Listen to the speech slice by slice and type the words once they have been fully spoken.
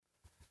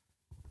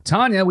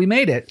Tanya, we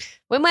made it.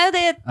 We made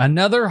it.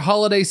 Another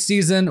holiday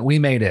season. We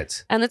made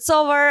it. And it's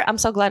over. I'm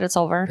so glad it's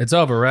over. It's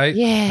over, right?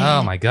 Yeah.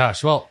 Oh my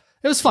gosh. Well,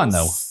 it was fun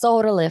though.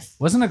 So relief.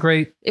 Wasn't it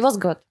great? It was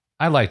good.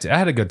 I liked it. I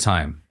had a good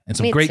time. And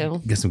some Me great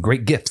too. some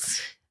great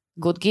gifts.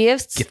 Good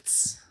gifts.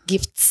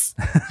 Gifts.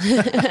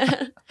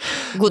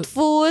 Good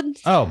food.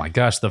 Oh my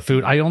gosh, the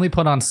food. I only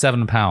put on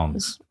 7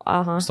 pounds.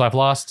 So I've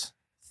lost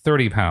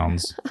 30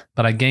 pounds,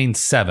 but I gained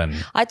 7.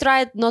 I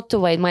tried not to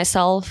weigh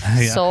myself.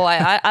 Yeah. So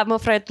I'm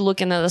afraid to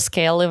looking at the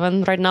scale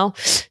even right now.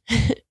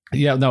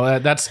 Yeah, no,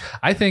 that's,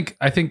 I think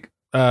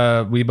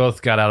we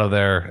both got out of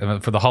there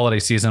for the holiday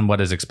season,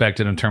 what is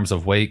expected in terms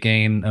of weight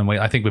gain and weight.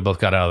 I think we both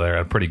got out of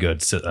there pretty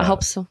good. I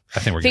hope so. I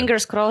think we're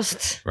Fingers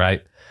crossed.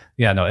 Right.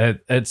 Yeah, no,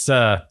 it's,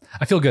 I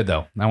feel good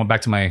though. I went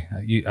back to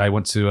I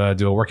went to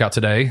do a workout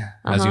today,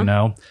 as you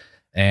know.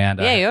 And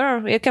yeah,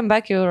 you came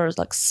back, you were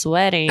like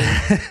sweating.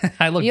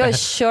 Your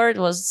shirt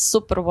was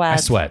super wet.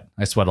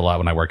 I sweat a lot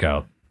when I work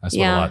out. I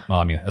sweat a lot. Well,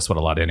 I mean, I sweat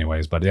a lot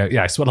anyways, but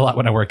yeah, I sweat a lot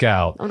when I work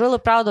out. I'm really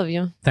proud of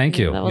you. Thank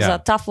you. That was a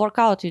tough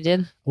workout you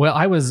did. Well,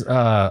 I was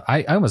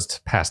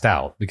passed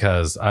out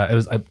because it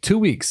was 2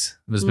 weeks.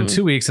 It's been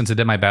 2 weeks since I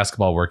did my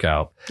basketball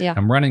workout. Yeah.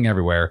 I'm running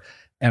everywhere.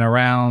 And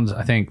around,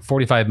 I think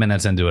 45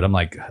 minutes into it, I'm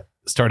like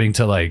starting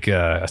to like,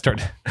 I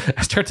start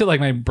to like,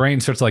 my brain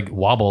starts to like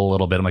wobble a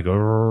little bit. I'm like,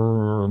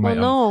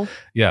 no.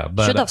 Yeah.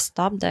 But should have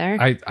stopped there.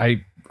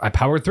 I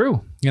powered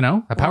through,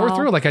 I powered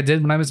through like I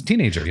did when I was a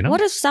teenager,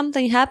 What if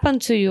something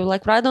happened to you?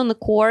 Like right on the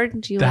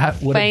court, you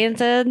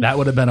fainted? That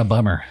would have been a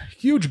bummer.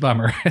 Huge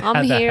bummer.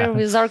 I'm here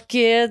with our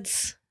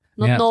kids,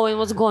 not knowing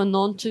what's going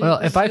on to you.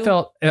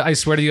 Well, I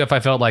swear to you, if I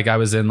felt like I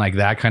was in like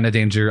that kind of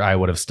danger, I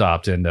would have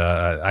stopped. And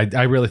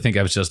I really think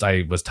I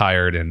was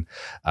tired and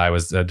I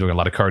was doing a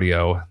lot of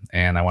cardio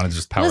and I wanted to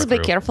just power through.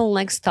 Be careful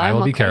next time. I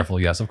will be careful.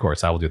 Yes, of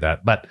course. I will do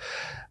that. But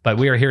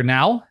we are here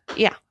now.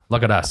 Yeah.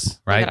 Look at us,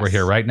 right? We're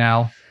here right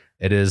now.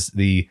 It is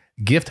the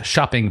Gift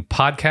Shopping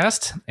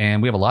Podcast,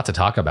 and we have a lot to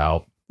talk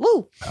about.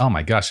 Woo! Oh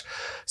my gosh!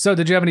 So,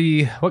 did you have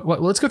any?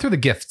 Let's go through the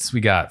gifts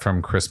we got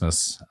from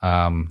Christmas.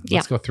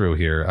 Let's go through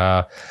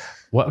here.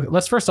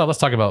 Let's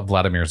talk about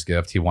Vladimir's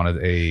gift. He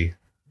wanted a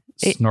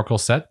snorkel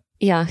set.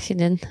 Yeah, he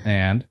did,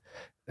 and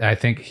I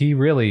think he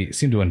really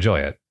seemed to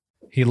enjoy it.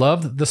 He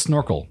loved the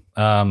snorkel.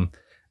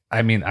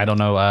 I mean, I don't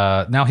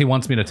know. Now he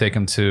wants me to take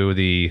him to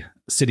the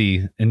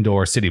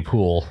indoor city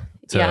pool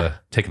to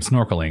take him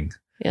snorkeling.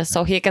 Yeah,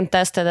 so he can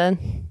test it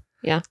then.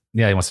 Yeah.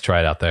 Yeah, he wants to try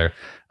it out there.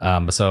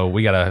 So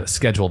we got to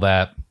schedule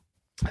that.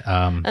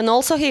 And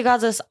also he got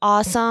this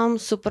awesome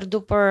super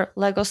duper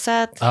Lego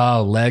set.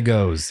 Oh,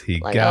 Legos. He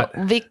got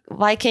a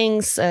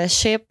Vikings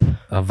ship.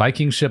 A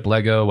Viking ship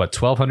Lego,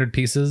 1,200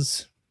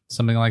 pieces?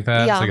 Something like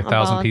that? Yeah, it's like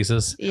 1,000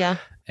 pieces? Yeah.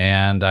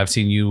 And I've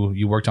seen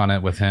you worked on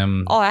it with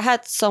him. Oh, I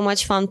had so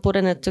much fun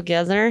putting it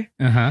together.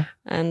 Uh-huh.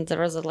 And there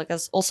was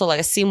also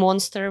a sea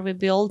monster we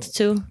built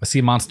too. A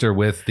sea monster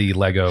with the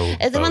Lego.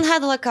 It even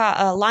had like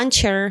a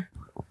launcher,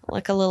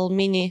 like a little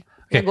mini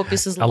Lego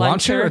pieces. A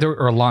launcher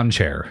or a lawn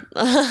chair?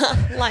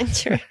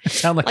 Launcher.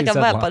 Sound like a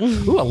weapon.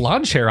 Ooh, a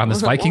lawn chair on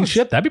this Viking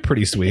ship? That'd be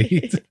pretty sweet.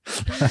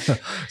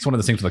 It's one of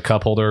the things with the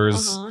cup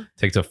holders.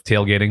 Take to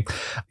tailgating.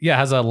 Yeah, it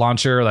has a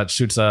launcher that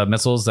shoots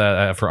missiles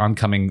for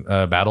oncoming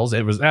battles.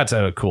 That's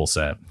a cool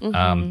set.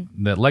 The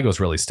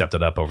Legos really stepped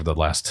it up over the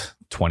last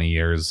 20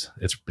 years.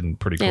 It's been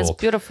pretty cool. Yeah, it's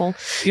beautiful.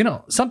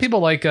 Some people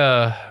like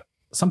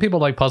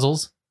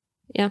puzzles.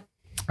 Yeah.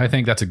 I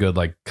think that's a good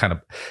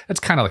it's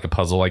kind of like a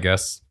puzzle, I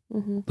guess.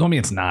 I mean,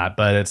 it's not,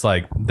 but it's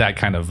like that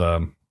kind of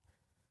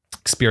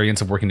experience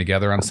of working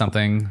together on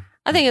something.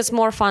 I think it's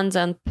more fun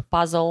than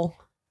puzzle.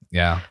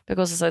 Yeah.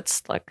 Because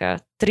it's like a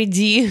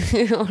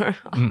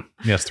 3D.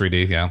 Yes,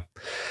 3D, yeah.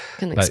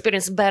 Can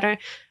experience better.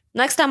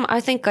 Next time,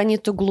 I think I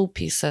need to glue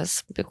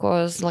pieces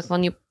because like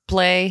when you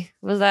play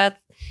with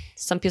that,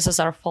 some pieces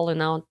are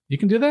falling out. You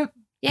can do that?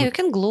 Yeah, you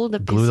can glue the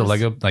pieces. Glue the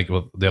Lego?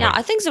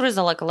 I think there is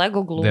a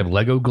Lego glue. They have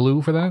Lego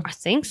glue for that? I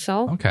think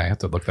so. Okay, I have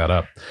to look that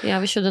up. Yeah,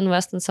 we should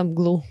invest in some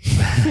glue.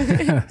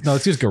 No,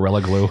 let's use Gorilla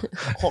Glue.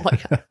 Oh my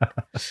God.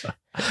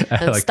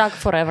 And stuck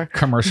forever.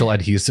 Commercial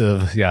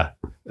adhesive. Yeah,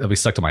 it'll be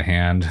stuck to my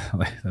hand.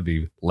 That'd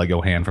be Lego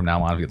hand from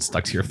now on. It'll get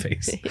stuck to your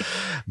face. It'd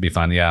be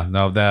fun. Yeah.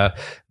 No,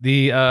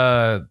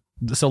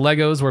 so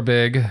Legos were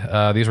big.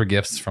 These were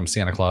gifts from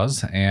Santa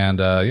Claus. And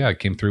it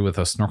came through with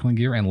a snorkeling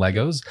gear and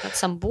Legos. Got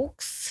some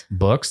books.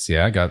 Books,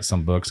 yeah. Got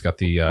some books. Got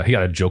he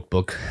got a joke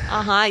book.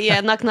 Yeah,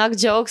 knock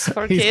jokes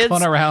for kids. He's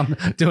going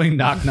around doing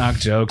knock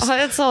jokes. Oh,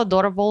 it's so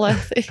adorable, I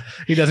think.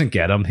 He doesn't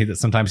get them.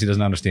 Sometimes he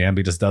doesn't understand,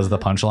 but he just does the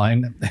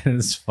punchline. And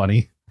it's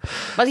funny.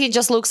 But he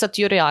just looks at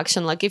your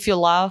reaction. Like if you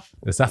laugh.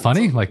 Is that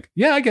funny? Like,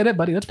 yeah, I get it,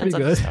 buddy. That's pretty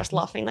good. He starts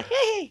laughing like,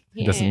 hey.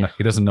 He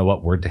doesn't know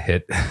what word to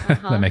hit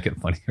to make it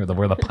funny or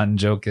where the pun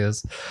joke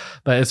is.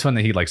 But it's fun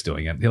that he likes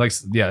doing it. He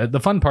likes, the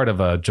fun part of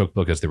a joke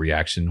book is the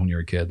reaction when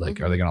you're a kid. Like,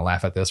 are they going to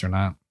laugh at this or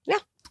not? Yeah.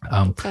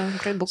 It's a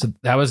great book. So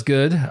that was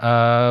good.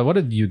 What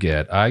did you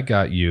get? I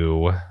got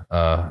you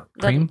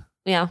cream.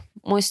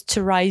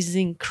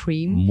 moisturizing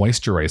cream.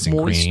 Moisturizing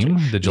cream.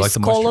 Did you like the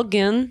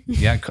collagen?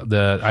 Yeah,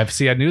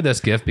 I knew this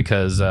gift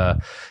because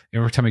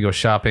every time you go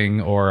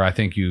shopping, or I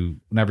think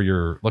whenever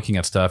you're looking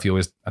at stuff, you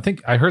always. I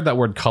think I heard that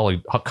word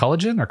collagen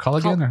or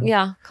collagen.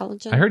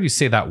 Collagen. I heard you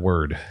say that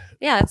word.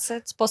 Yeah, it's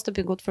supposed to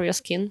be good for your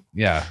skin.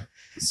 Yeah.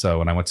 So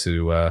when I went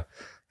to,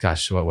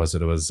 what was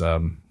it? It was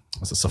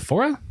it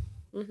Sephora?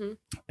 Mm-hmm.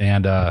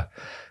 And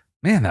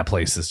man, that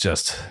place is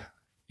just,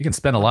 you can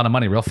spend a lot of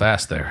money real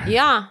fast there.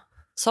 Yeah.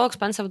 So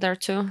expensive there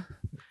too.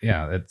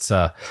 Yeah. It's,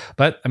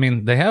 but I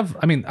mean,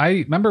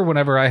 I remember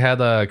whenever I had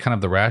kind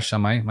of the rash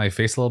on my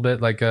face a little bit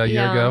like a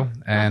year ago.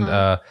 And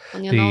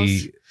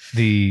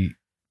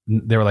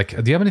they were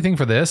like, do you have anything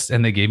for this?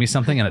 And they gave me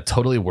something and it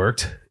totally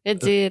worked. It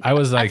did. I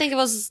was like, I think it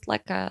was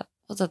like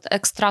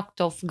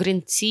extract of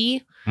green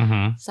tea,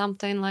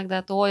 something like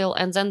that, oil.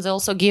 And then they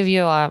also give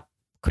you a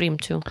cream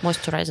too,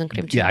 moisturizing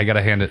cream too. Yeah, I got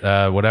to hand it,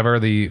 whatever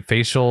the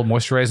facial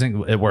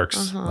moisturizing, it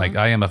works. Like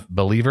I am a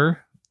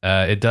believer.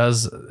 It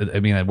does. I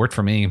mean, it worked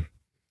for me.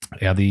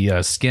 Yeah,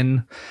 the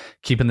skin,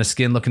 keeping the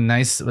skin looking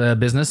nice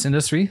business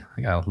industry.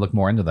 I got to look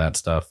more into that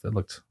stuff. It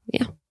looked.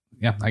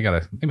 Yeah,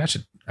 maybe I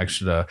should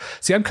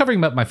see, I'm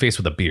covering up my face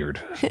with a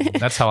beard.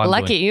 That's how I'm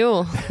Lucky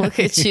you. Look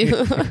at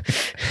you.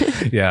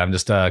 Yeah, I'm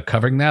just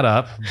covering that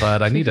up,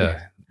 but I need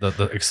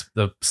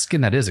the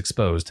skin that is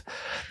exposed.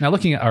 Now,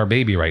 looking at our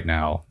baby right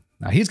now,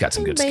 he's got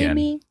some good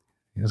skin.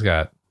 He's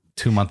got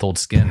 2-month-old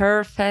skin.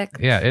 Perfect.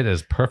 Yeah, it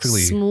is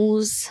perfectly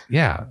smooth.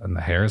 Yeah, and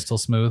the hair is still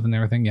smooth and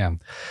everything. Yeah,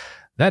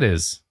 that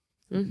is.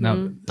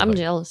 Now, I'm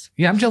jealous.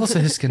 Yeah, I'm jealous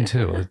of his skin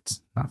too.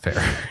 It's not fair.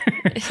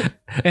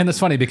 And it's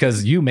funny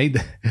because you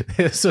made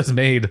this.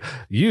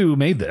 You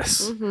made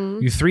this.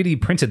 You 3D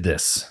printed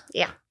this.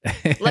 Yeah,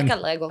 like a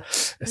Lego.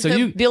 So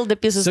you build the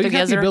pieces together. So you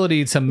have the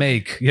ability to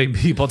make. Yeah,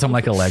 you built them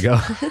like a Lego.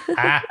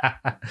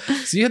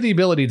 So you have the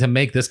ability to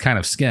make this kind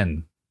of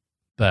skin,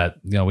 but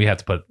we have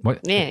to put.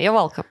 Yeah, you're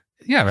welcome.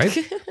 Yeah, right.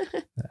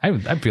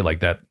 I feel like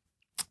that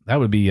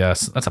would be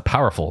that's a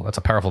powerful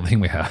thing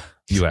we have.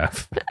 You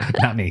have,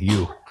 not me.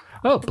 You.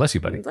 Oh, bless you,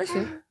 buddy. Bless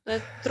you.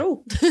 That's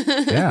true.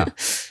 Yeah.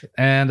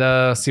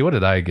 And see, what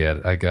did I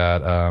get? I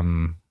got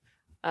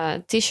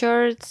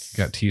t-shirts.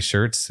 Got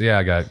t-shirts. Yeah,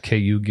 I got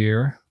KU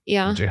gear.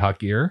 Yeah. Jayhawk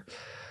gear.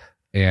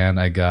 And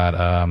I got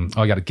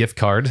I got a gift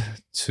card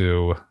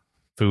to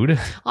food.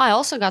 I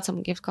also got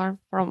some gift card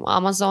from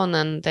Amazon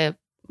and the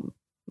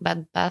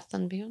Bed Bath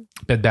and Beyond.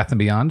 Bed Bath and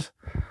Beyond.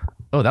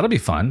 Oh, that'll be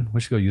fun.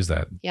 We should go use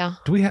that. Yeah.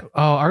 Do we have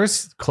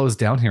ours closed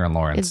down here in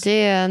Lawrence? It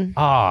did.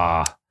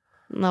 Now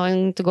I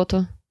need to go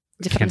to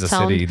Kansas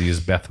City to use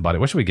Bath and Body.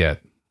 What should we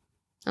get?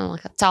 Oh,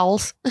 like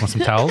towels. Want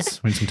some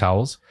towels? We need some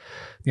towels.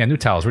 Yeah, new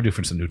towels. We're due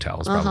for some new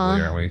towels,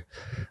 probably, aren't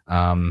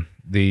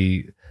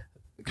we?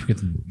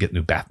 Get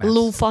new bath mats.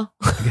 Loofah.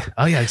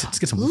 Oh yeah, let's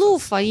get some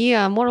loofah.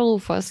 Yeah, more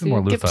loofahs.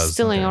 More keep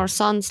stealing our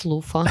son's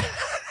loofah.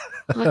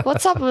 Like,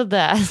 what's up with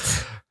that?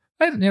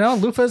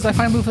 Loofahs. I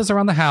find loofahs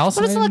around the house.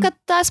 But it's like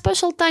a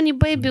special tiny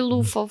baby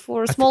loofah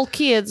for small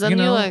kids, and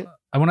you're like.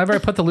 Whenever I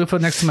put the loofah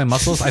next to my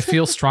muscles, I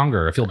feel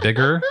stronger. I feel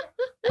bigger.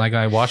 Like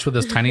I wash with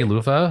this tiny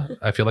loofah.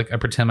 I feel like I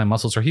pretend my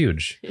muscles are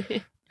huge.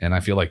 And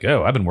I feel like,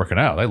 I've been working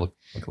out. I look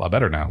a lot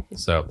better now.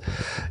 So,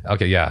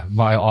 okay, yeah.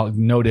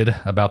 Noted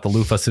about the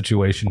loofah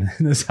situation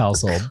in this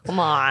household. Come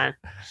on.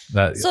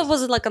 So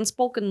was it like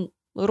unspoken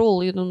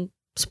rule? You don't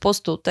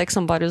supposed to take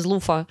somebody's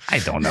loofah? I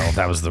don't know if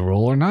that was the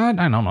rule or not.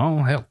 I don't know.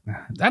 I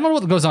don't know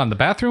what goes on. The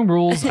bathroom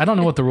rules. I don't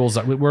know what the rules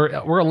are.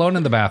 We're alone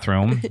in the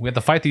bathroom. We have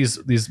to fight these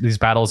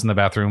battles in the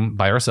bathroom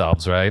by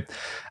ourselves, right?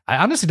 I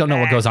honestly don't know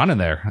what goes on in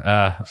there.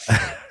 I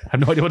have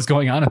no idea what's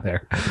going on in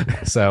there.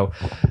 So,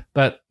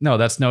 but no,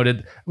 that's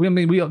noted.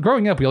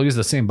 Growing up, we all used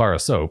the same bar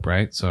of soap,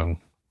 right? So,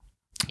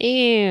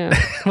 ew.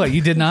 What,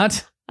 you did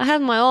not? I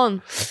had my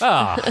own.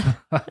 I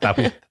thought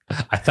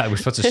we were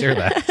supposed to share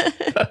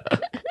that.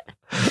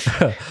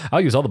 I'll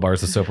use all the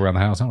bars of soap around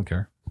the house. I don't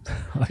care.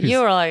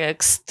 You're like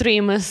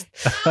extremist.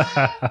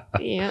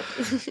 Yeah.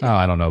 Oh,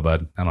 I don't know,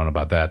 bud. I don't know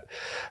about that.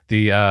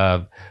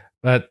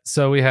 But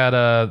so we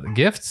had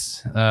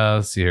gifts.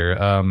 Let's see here.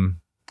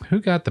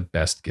 Who got the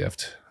best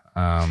gift?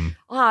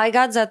 I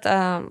got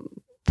that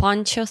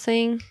poncho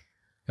thing.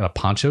 Got a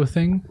poncho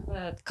thing?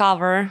 That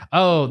cover.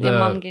 Oh, the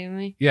mom gave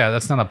me. Yeah,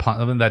 that's not a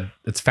poncho.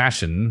 It's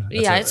fashion.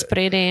 It's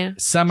pretty.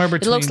 Somewhere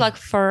between. It looks like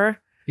fur.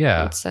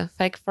 Yeah. It's a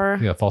fake fur.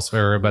 Yeah, false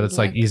fur, but it's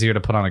like easier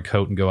to put on a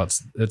coat and go out.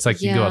 It's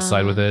like you go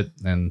outside with it,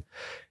 and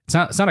it's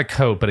not a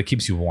coat, but it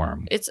keeps you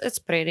warm. It's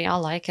pretty. I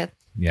like it.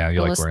 Yeah,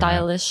 you like wearing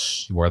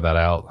stylish. That. You wore that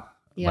out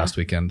last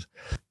weekend.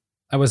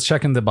 I was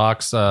checking the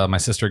box. My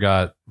sister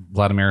got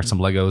Vladimir some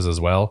Legos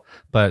as well,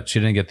 but she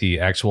didn't get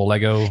the actual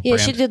Lego. Yeah,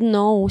 brand. She didn't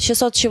know. She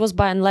thought she was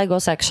buying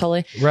Legos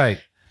actually. Right.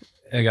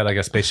 I got like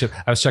a spaceship.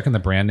 I was checking the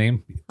brand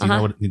name. Do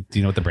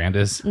you know what the brand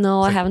is?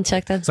 No, I haven't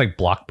checked it. It's like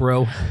Block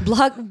Bro.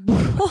 Block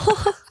Bro.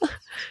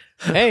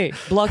 Hey,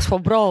 blocks for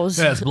bros.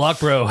 Yeah, it's Block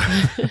Bro. Do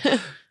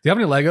you have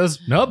any Legos?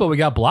 No, but we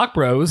got Block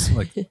Bros. I'm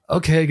like,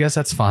 okay, I guess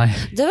that's fine.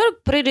 They were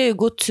pretty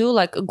good too,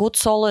 like good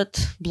solid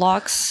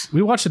blocks.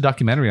 We watched a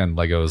documentary on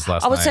Legos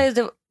last night. I would say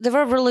they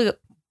were really,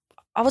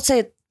 I would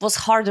say was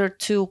harder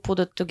to put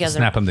it together.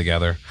 Snap them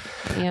together.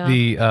 Yeah.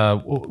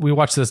 We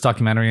watched this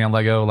documentary on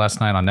Lego last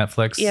night on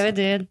Netflix. Yeah, we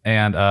did.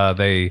 And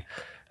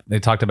they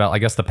talked about, I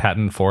guess, the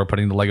patent for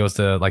putting the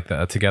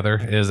Legos together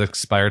is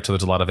expired. So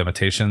there's a lot of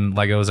imitation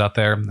Legos out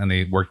there, and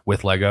they work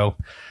with Lego.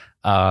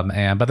 But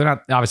they're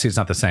not, obviously it's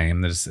not the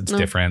same. It's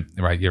different,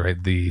 right? You're right.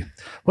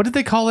 What did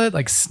they call it?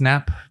 Like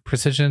snap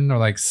precision or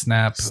like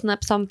snap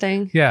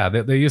something. Yeah.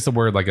 They use the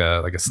word like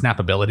a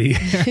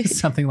snappability,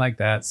 something like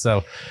that.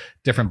 So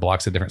different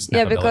blocks of different snappability.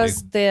 Yeah,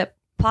 because the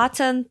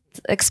patent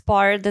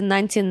expired in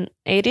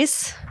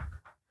 1980s.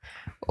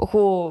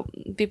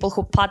 People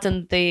who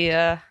patent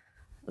the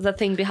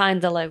thing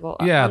behind the Lego.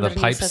 Yeah, the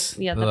pipes.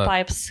 The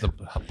pipes. The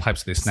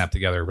pipes they snap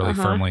together really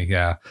firmly.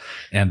 Yeah.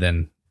 And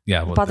then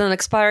patent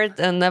expired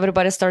and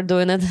everybody started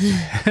doing it.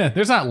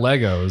 There's not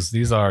Legos.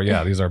 These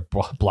are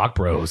Block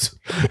Bros.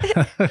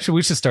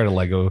 We should start a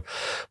Lego.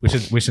 We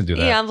should do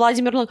that. Yeah, and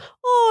Vladimir like,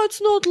 oh,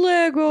 it's not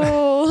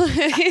Lego.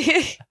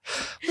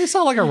 We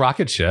saw like a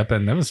rocket ship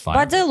and it was fine.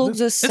 But they look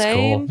the same.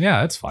 It's cool.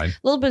 Yeah, it's fine. A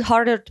little bit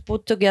harder to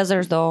put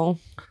together though.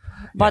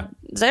 But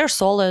they're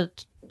solid.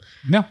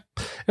 No,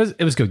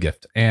 it was a good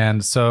gift.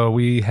 And so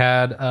we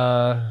had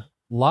a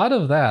lot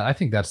of that. I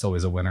think that's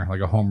always a winner.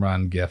 Like a home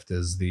run gift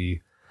is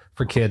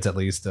for kids at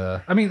least.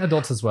 I mean,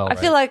 adults as well. I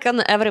feel like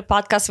on every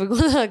podcast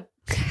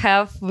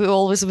we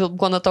always will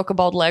gonna talk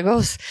about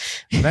Legos.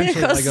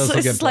 Eventually, Legos will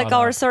get it's like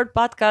our third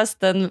podcast,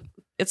 and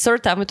it's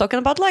third time we're talking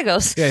about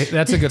Legos. Yeah,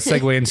 that's a good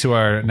segue into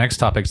our next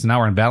topic. So now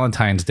we're in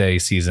Valentine's Day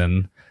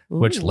season. Ooh.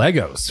 Which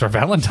Legos for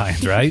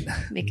Valentine's, right?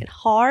 Making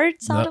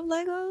hearts out of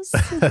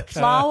Legos,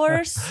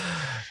 flowers.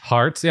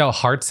 Hearts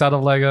out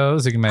of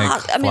Legos. You can make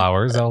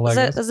flowers out of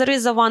Legos. There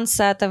is a one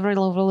set I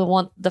really, really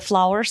want the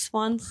flowers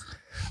ones.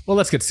 Well,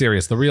 let's get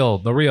serious. The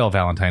real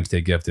Valentine's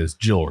Day gift is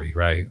jewelry,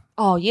 right?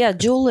 Oh yeah,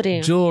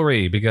 jewelry.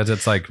 Jewelry, because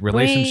it's like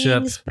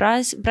relationships,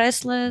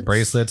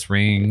 bracelets,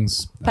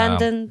 rings,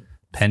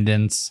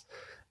 pendants.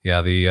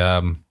 Yeah,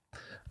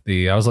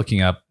 I was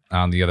looking up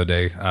on the other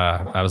day.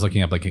 I was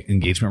looking up like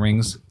engagement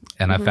rings,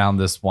 and I found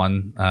this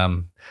one.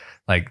 I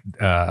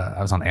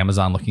was on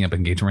Amazon looking up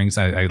engagement rings.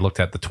 I looked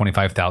at the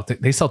 $25,000.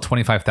 They sell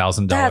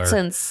 $25,000. That's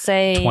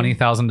insane.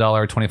 $20,000,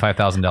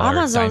 $25,000.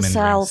 Amazon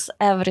sells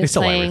everything. They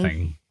sell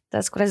everything.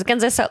 That's crazy. Do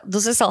they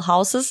sell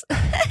houses?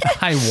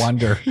 I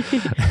wonder.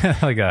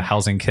 Like a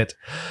housing kit.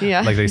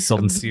 Yeah. Like they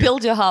sold in Sears.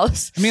 Build your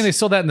house. I mean, they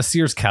sold that in the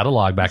Sears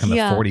catalog back in the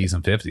 40s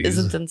and 50s.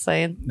 Isn't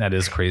insane? That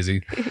is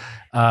crazy.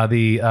 But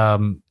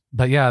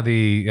yeah,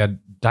 the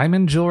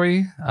diamond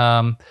jewelry.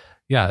 I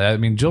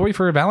mean, jewelry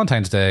for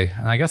Valentine's Day.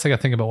 And I guess I got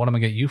to think about what I'm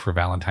going to get you for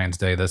Valentine's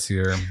Day this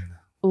year.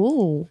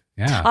 Ooh.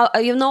 Yeah.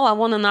 I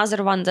want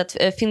another one, that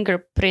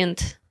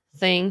fingerprint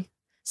thing,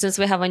 since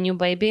we have a new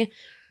baby.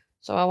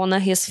 So I want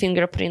his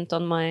fingerprint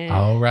on my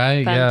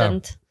pendant.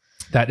 Yeah.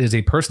 That is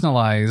a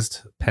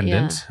personalized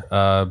pendant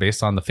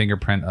based on the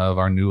fingerprint of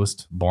our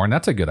newest born.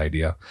 That's a good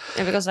idea.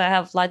 Yeah, because I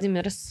have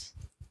Vladimir's,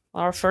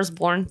 our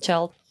firstborn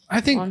child. I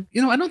think,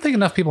 I don't think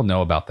enough people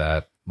know about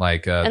that.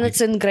 And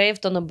it's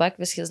engraved on the back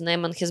with his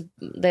name and his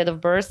date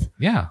of birth.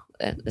 Yeah.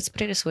 It's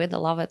pretty sweet. I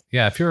love it.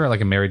 Yeah. If you're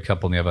like a married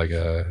couple and you have like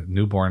a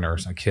newborn or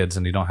some kids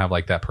and you don't have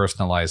like that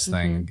personalized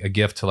thing, a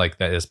gift to like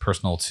that is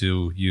personal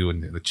to you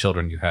and the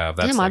children you have.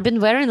 That's I've been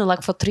wearing it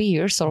like for 3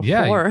 years or 4.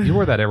 Yeah. You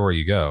wear that everywhere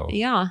you go.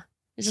 Yeah.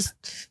 It just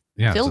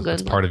feels good.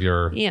 It's part of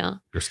your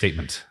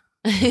statement.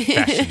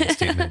 Fashion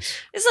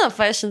statement. It's not a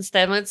fashion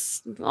statement.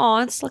 It's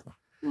like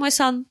my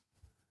son.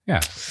 Yeah,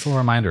 it's a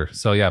reminder.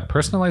 So yeah,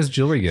 personalized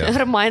jewelry gift. A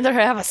reminder I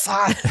have a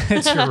son.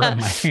 It's your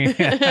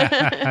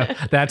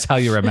reminder. That's how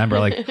you remember.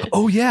 Like,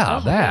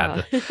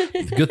 that.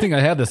 Good thing I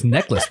have this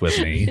necklace with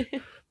me.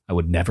 I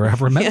would never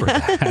have remembered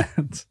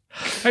that.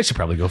 I should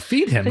probably go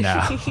feed him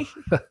now.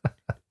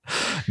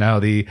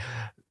 No,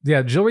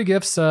 jewelry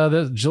gifts.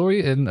 The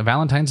jewelry in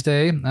Valentine's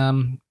Day.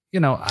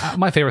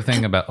 My favorite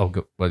thing about.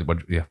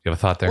 What? You have a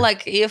thought there?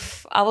 Like,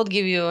 if I would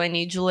give you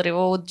any jewelry,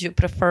 what would you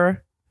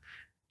prefer?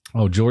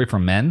 Oh, jewelry for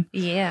men?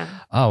 Yeah.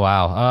 Oh,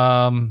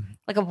 wow.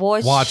 Like a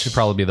watch? Watch would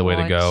probably be the way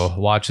to go.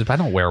 Watches. I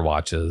don't wear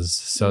watches,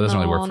 so it doesn't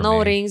really work for me.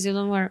 No rings. You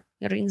don't wear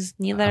rings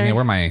neither. I mean,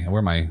 I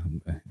wear my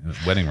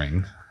wedding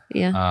ring.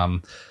 Yeah.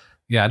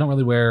 I don't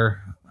really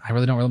wear. I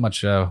really don't wear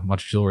much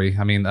jewelry.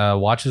 I mean,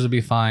 watches would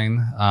be fine.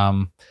 I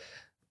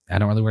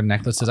don't really wear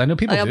necklaces. I know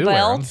people do. A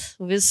belt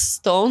with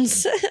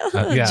stones,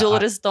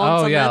 jewelry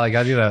stones. Oh yeah, like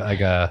I need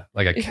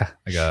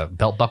a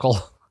belt buckle.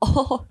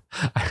 Oh,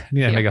 I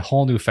need to make a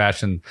whole new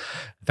fashion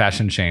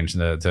change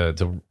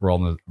to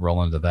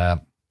roll into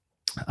that.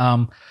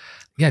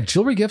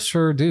 Jewelry gifts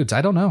for dudes.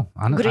 I don't know.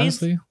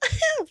 Honestly,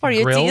 for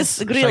your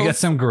grills. Grills. Should I get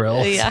some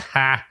grills? Yeah.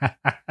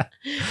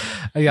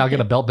 I'll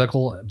get a belt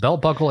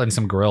buckle, and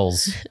some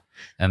grills.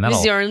 And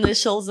with your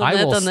initials on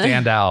I will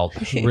stand out.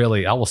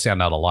 Really, I will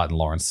stand out a lot in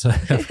Lawrence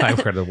if I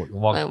were to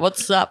walk.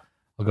 What's up?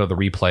 I'll go to the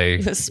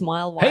replay.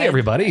 Smile wide. Hey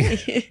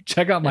everybody,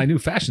 check out my new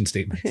fashion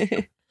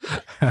statement.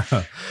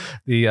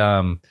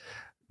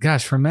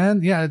 For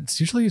men, it's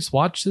usually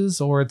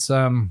watches or it's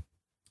I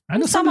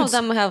know some of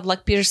them have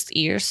like pierced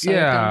ears. So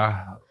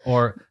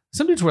or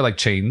Some dudes wear like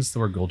chains. They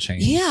wear gold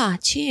chains. Yeah,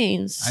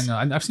 chains. I know.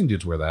 I've seen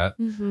dudes wear that.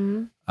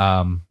 Mm-hmm.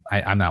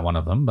 I'm not one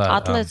of them, but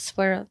Athletes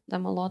wear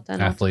them a lot.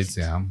 Athletes,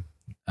 yeah.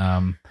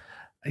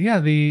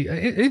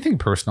 Anything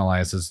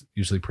personalized is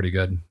usually pretty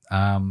good.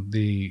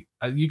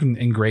 You can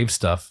engrave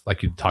stuff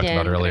like you talked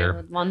about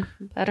earlier. One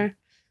better.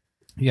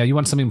 Yeah, you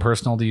want something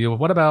personal to you.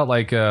 What about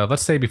like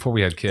let's say before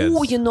we had kids?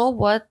 Oh, you know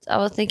what? I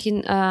was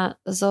thinking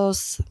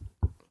those.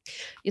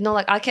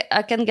 Like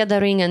I can get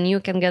a ring and you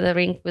can get a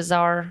ring with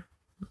our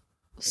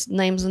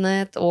names in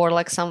it, or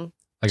like some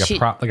like a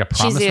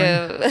promise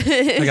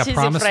ring, like a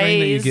promise ring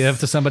that you give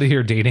to somebody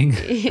you're dating.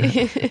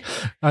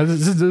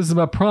 This is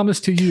a promise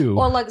to you.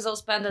 Or like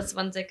those pendants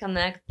when they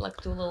connect, like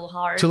two little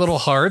hearts. Two little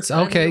hearts.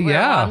 Okay,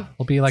 yeah.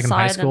 We'll be like in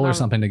high school or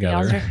something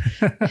together.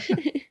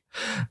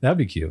 That'd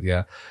be cute.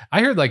 Yeah,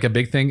 I heard like a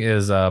big thing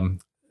is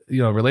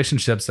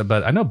relationships,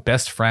 but I know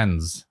best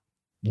friends.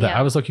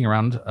 I was looking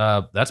around.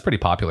 That's pretty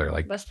popular.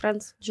 Like best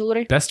friends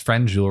jewelry. Best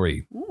friend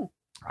jewelry. Ooh.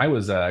 I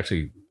was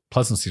actually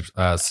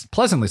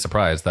pleasantly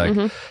surprised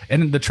that,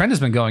 and the trend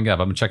has been going up.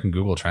 I've been checking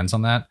Google Trends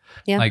on that.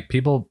 Yeah, like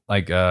people,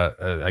 like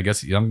I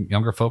guess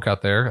younger folk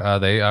out there,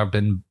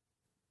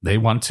 they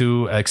want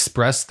to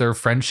express their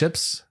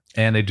friendships,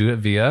 and they do it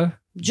via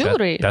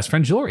jewelry. Best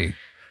friend jewelry.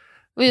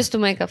 We used to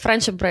make a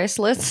friendship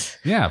bracelets.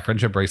 Yeah,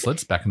 friendship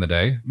bracelets back in the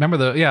day. Remember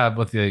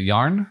with the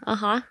yarn?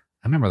 I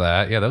remember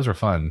that. Yeah, those were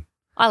fun.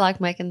 I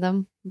like making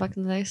them back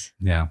in the days.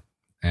 Yeah,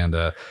 and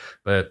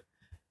but.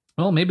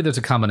 Well, maybe there's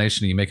a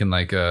combination of you making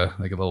like a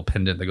little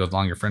pendant that goes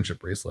along your friendship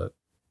bracelet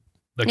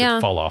that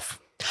could fall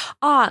off.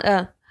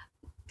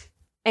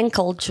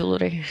 Ankle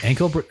jewelry.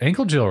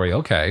 Ankle jewelry.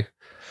 Okay,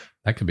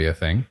 that could be a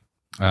thing.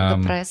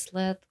 The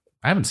bracelet.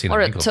 I haven't seen or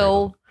an a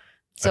ankle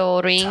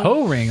toe ring.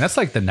 Toe ring. That's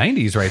like the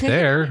 90s right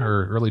there,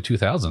 or early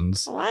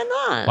 2000s. Why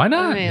not? Why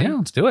not? Yeah,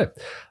 let's do it.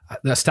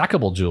 The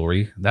stackable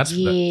jewelry.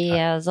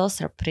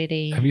 Those are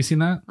pretty. Have you seen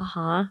that?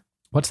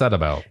 What's that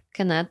about?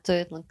 Can add to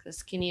it like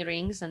skinny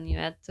rings, and you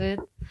add to it.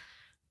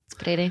 It's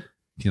pretty. Can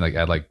you like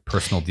add like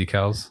personal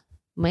decals?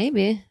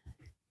 Maybe.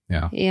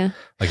 Yeah. Yeah.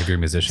 Like if you're a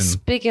musician.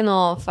 Speaking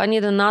of, I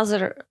need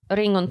another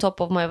ring on top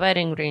of my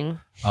wedding ring.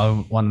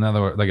 Oh,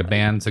 another like a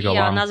band to go along.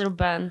 Yeah, another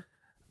band.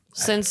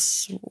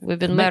 Since we've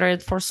been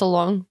married for so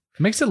long.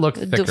 It makes it look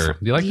thicker. Do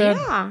you like that?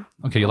 Yeah.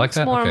 Okay, you like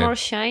that? It's more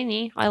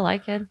shiny. I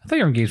like it. I thought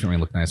your engagement ring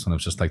looked nice when it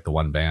was just like the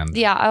one band.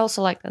 Yeah, I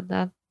also like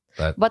that.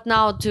 But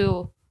now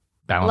to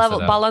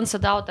balance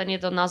it out, I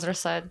need another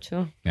side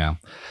too. Yeah.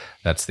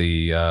 That's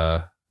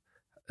the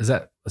does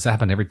that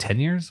happen every 10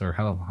 years, or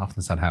how often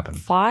does that happen?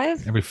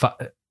 5? Every 5.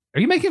 Are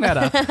you making that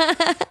up?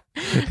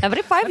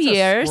 Every 5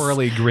 years. A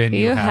swirly grin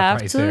you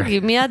have right to there.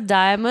 Give me a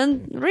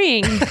diamond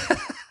ring.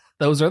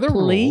 Those are the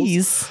rules.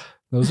 Please.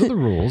 Those are the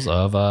rules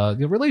of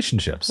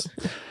relationships.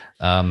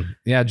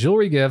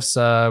 Jewelry gifts.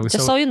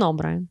 Just so you know,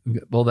 Brian.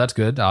 Well, that's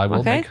good. I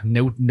will make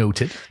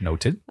noted.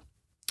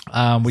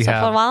 For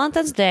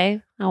Valentine's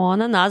Day, I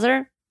want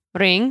another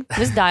ring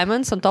with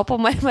diamonds on top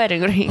of my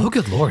wedding ring. Oh,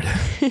 good Lord.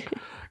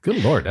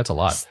 Good Lord, that's a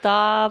lot.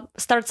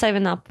 Start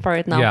saving up for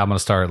it now. Yeah, I'm gonna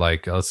start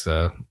let's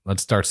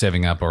start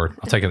saving up, or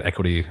I'll take an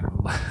equity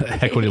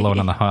loan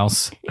on the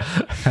house.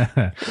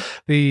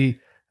 It's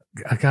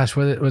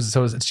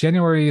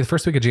January, the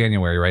first week of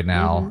January right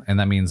now, and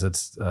that means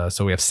it's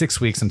so we have 6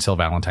 weeks until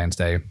Valentine's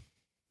Day.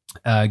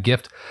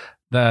 Gift,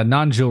 the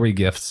non-jewelry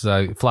gifts,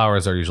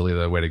 flowers are usually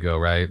the way to go,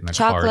 right? And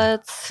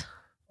chocolates,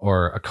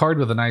 or a card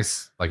with a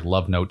nice like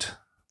love note.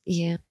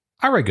 Yeah,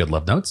 I write good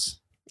love notes.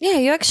 Yeah,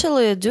 you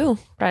actually do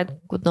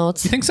write good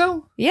notes. You think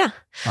so? Yeah.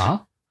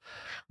 Well,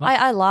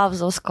 I love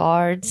those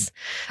cards.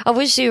 I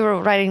wish you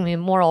were writing me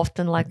more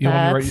often like that. You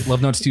want me to write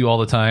love notes to you all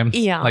the time?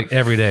 Yeah. Like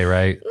every day,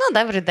 right? Not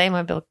every day,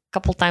 maybe a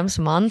couple times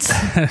a month.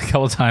 A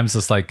couple times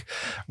just like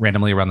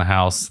randomly around the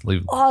house,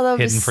 leave that'd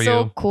hidden be for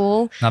so you.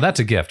 Cool. Now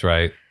that's a gift,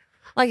 right?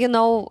 Like,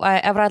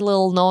 I write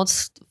little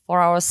notes for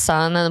our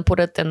son and put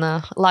it in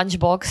a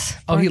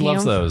lunchbox. Oh, he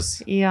loves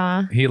those.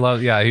 Yeah. He came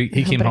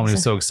home and he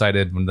was so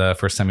excited when the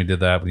first time he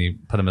did that, when you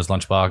put him in his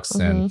lunchbox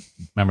and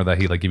remember that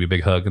he like give you a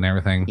big hug and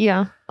everything.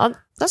 Yeah.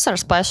 Those are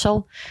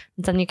special.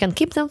 Then you can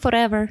keep them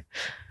forever.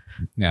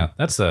 Yeah,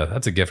 that's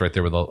a gift right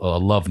there with a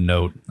love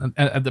note.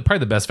 And probably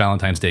the best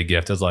Valentine's Day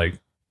gift is like,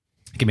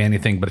 give me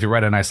anything, but if you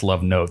write a nice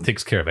love note, it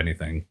takes care of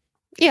anything.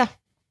 Yeah.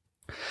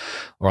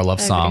 Or a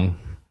love song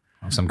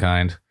of some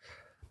kind.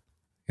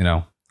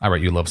 I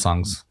write you love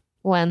songs.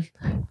 When?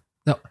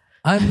 No,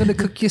 I'm going to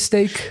cook you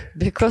steak.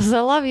 Because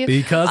I love you.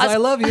 Because I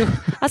love you.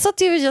 I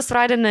thought you were just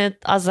writing it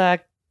as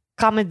a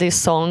comedy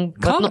song.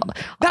 But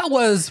that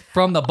was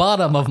from the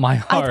bottom of my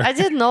heart. I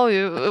didn't know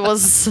it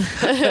was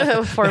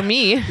for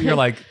me. You're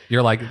like,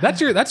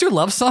 that's your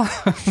love song?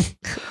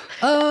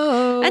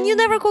 Oh. And you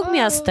never cooked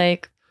me a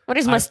steak. What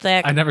is my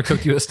steak? I never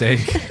cooked you a steak.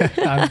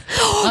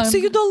 So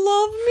you don't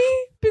love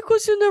me?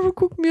 Because you never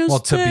cooked me a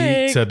steak.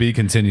 Well, to be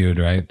continued,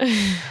 right?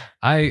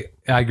 I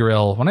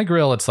grill. When I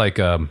grill, it's like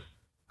I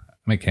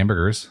make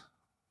hamburgers.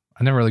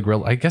 I never really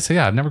grill. I guess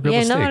I've never grilled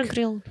a steak. Never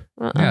grilled.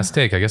 Yeah,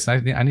 steak. I guess I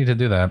need to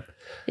do that.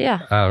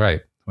 Yeah.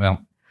 Right.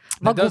 Well,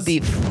 Wagyu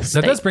beef That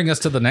steak. does bring us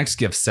to the next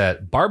gift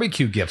set,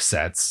 barbecue gift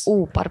sets.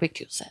 Oh,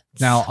 barbecue sets.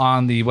 Now,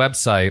 on the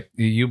website,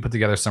 you put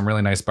together some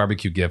really nice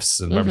barbecue gifts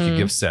and barbecue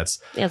gift sets.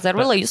 Yes, they're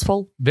really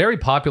useful. Very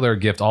popular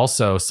gift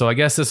also. So I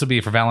guess this would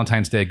be for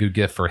Valentine's Day, a good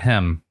gift for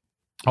him.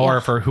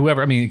 Or for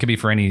whoever, I mean, it could be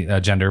for any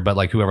gender, but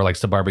like whoever likes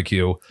to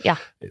barbecue. Yeah.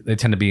 They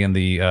tend to be in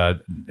the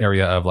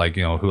area of like,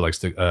 who likes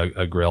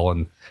to grill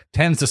and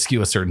tends to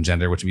skew a certain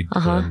gender, which would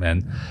be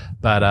men.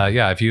 But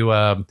if you,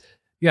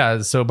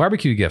 so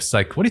barbecue gifts,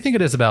 like, what do you think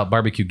it is about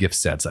barbecue gift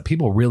sets that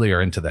people really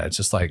are into that? It's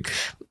just like.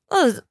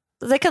 Well,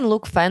 they can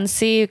look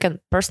fancy. You can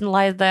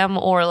personalize them.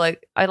 Or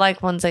like, I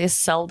like when they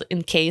sell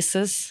in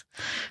cases.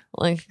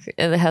 Like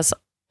it has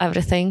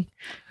everything.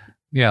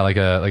 Yeah, like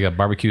a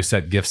barbecue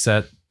set gift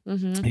set.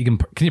 Mm-hmm.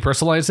 Can you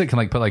personalize it? Can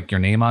like put like your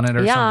name on it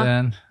or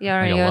something?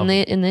 Yeah, like your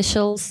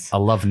initials. A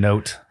love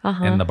note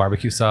in the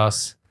barbecue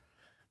sauce.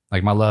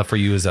 Like my love for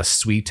you is as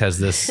sweet as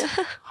this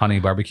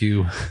honey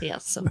barbecue.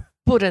 Yes, so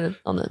put it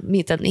on the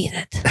meat and eat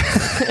it.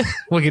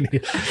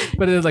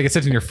 But it's like it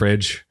sits in your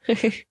fridge,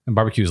 and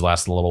barbecues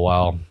last a little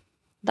while.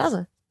 Does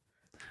it?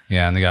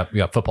 Yeah, and we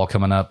got football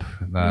coming up,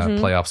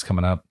 playoffs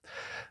coming up.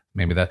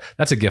 Maybe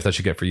that's a gift that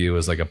you get for you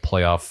is like a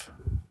playoff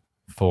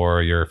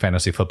for your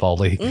fantasy football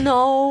league.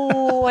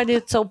 No, I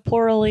did so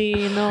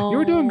poorly. No, you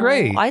were doing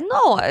great. I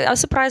know. I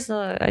was surprised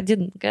I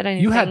didn't get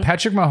anything. You had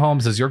Patrick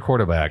Mahomes as your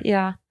quarterback.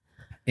 Yeah.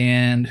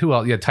 And who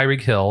else? You had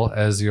Tyreek Hill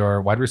as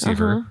your wide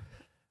receiver.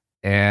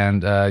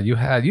 And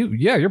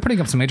you're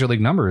putting up some major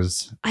league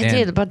numbers. I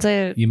did, but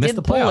you missed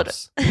the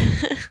playoffs.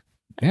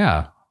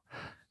 Yeah.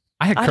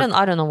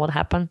 I don't know what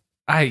happened.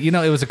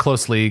 It was a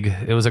close league.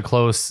 It was a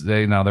close,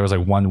 there was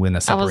like one win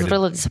that separated. I was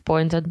really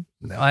disappointed.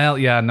 Well,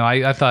 yeah, no,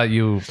 I thought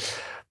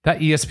that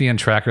ESPN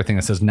tracker thing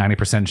that says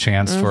 90%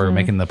 chance for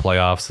making the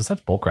playoffs,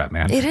 that's bullcrap,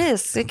 man. It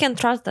is. You can't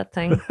trust that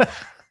thing.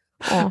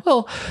 Oh.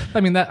 Well, I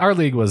mean, our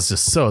league was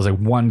just it was like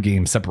one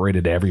game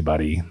separated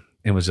everybody.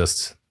 It was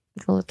just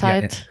really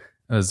tight.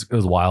 Yeah, it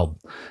was wild.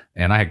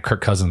 And I had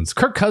Kirk Cousins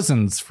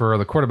for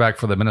the quarterback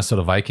for the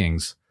Minnesota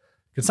Vikings.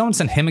 Could someone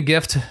send him a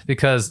gift?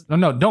 Because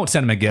no, don't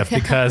send him a gift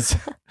because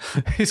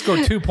he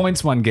scored 2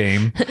 points one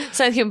game.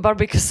 Send him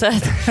barbecue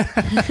set.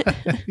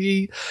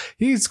 he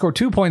scored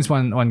 2 points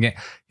one game.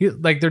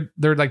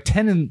 They're like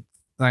 10 and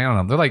I don't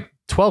know. They're like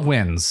 12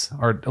 wins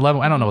or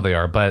 11. I don't know what they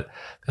are, but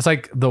it's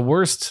like the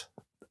worst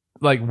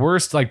like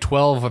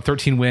 12 or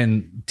 13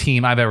 win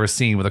team I've ever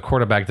seen with a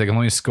quarterback that can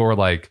only score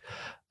like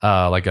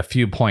a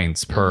few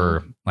points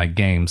per like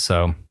game.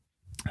 So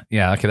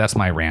yeah, okay, that's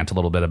my rant a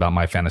little bit about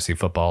my fantasy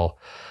football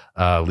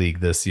league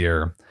this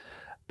year.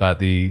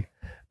 But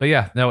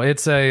yeah, no,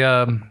 it's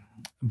a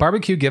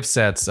barbecue gift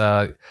sets.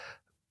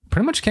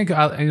 Pretty much can't go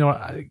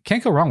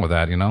wrong with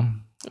that.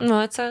 No,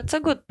 it's a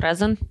good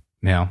present.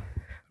 Yeah,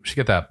 we should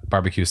get that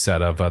barbecue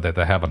set of that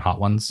they have on Hot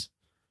Ones.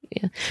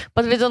 Yeah,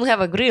 but we don't have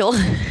a grill.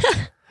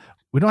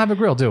 We don't have a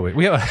grill, do we?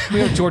 We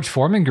have George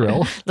Foreman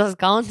grill. Does it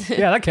count?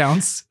 Yeah, that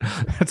counts.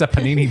 It's a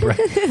panini bread.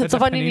 It's a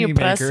panini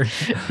press.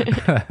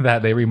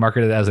 That they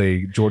remarketed as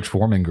a George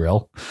Foreman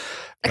grill.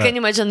 I can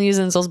imagine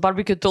using those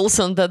barbecue tools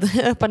on that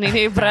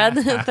panini bread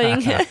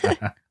thing.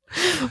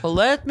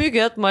 Let me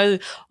get my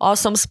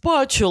awesome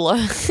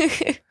spatula.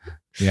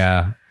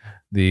 Yeah,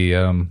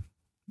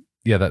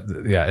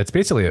 it's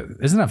basically.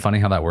 Isn't that funny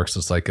how that works?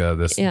 It's like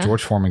this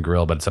George Foreman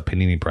grill, but it's a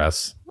panini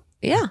press.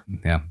 Yeah.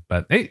 Yeah.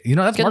 But hey,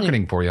 that's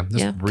marketing for you.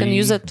 Just can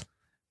use it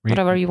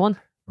whatever you want.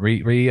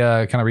 Kind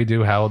of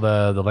redo how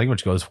the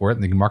language goes for it,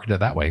 and you can market it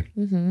that way.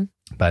 Mm-hmm.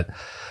 But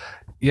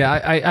yeah,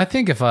 I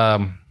think if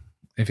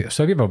you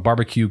have a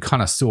barbecue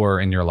connoisseur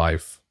in your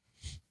life,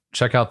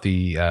 check out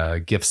the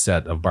gift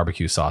set of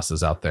barbecue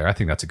sauces out there. I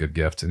think that's a good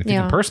gift. And if you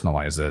can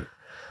personalize it.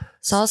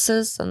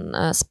 Sauces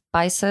and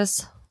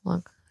spices,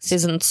 like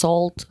seasoned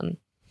salt and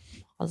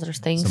other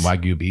things. Some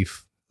Wagyu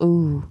beef.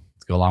 Ooh.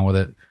 To go along with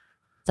it.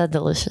 That's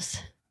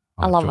delicious.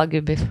 I love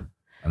Wagyu beef.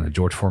 And the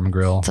George Foreman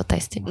grill. So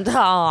tasty.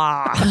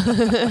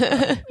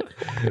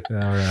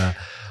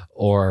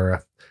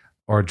 Or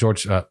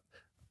George...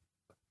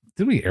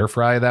 did we air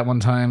fry that one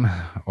time?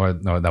 Or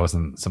no, that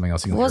wasn't something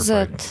else. Was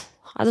it?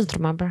 I don't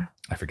remember.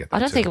 I forget. I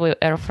don't think we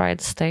air fried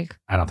steak.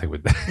 I don't think we.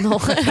 No.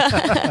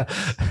 That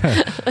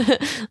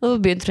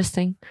would be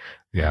interesting.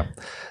 Yeah.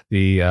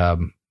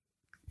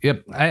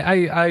 Yep.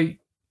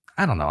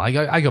 I don't know.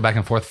 I go back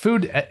and forth.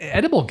 Food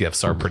edible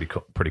gifts are pretty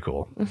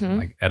cool. Mm-hmm.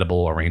 Like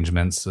edible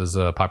arrangements is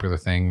a popular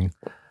thing.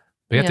 But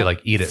you have to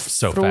like eat it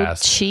so Fruit,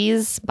 fast.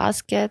 Cheese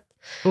basket.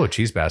 Oh, a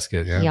cheese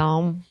basket. Yeah.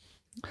 Yum.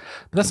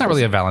 But that's not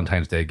really a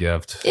Valentine's Day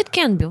gift. It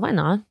can be. Why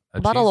not?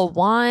 A bottle of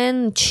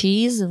wine,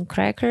 cheese, and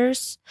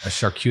crackers. A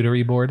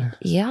charcuterie board.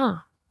 Yeah.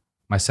 Am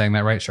I saying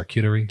that right?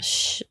 Charcuterie?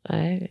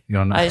 You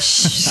don't know? I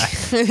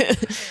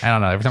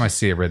don't know. Every time I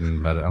see it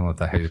written, but I don't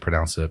know how you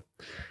pronounce it.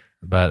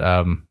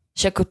 But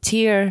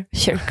charcuterie. A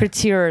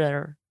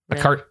charcuterie.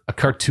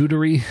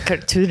 Charcuterie.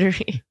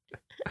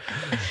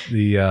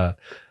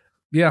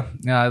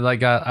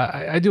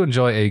 I do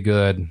enjoy a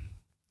good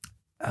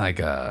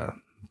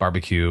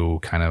barbecue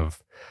kind of.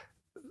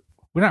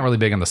 We're not really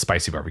big on the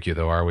spicy barbecue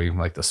though, are we?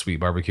 Like the sweet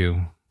barbecue.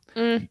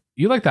 You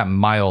You like that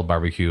mild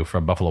barbecue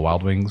from Buffalo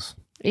Wild Wings?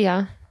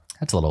 Yeah.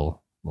 That's a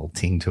little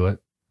ting to it.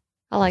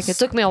 I like it. It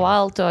took me a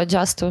while to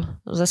adjust to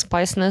the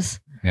spiciness.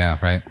 Yeah,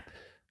 right.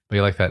 But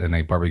you like that in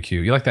a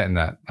barbecue. You like that in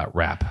that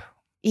wrap.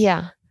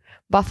 Yeah.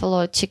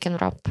 Buffalo chicken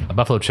wrap. A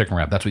buffalo chicken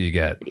wrap. That's what you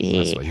get. Yeah.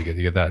 That's what you get.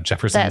 You get that at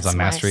Jefferson's on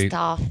Mass Street.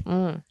 Stuff.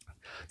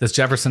 Does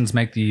Jefferson's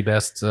make the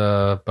best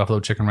buffalo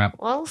chicken wrap?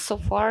 Well, so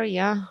far,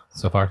 yeah.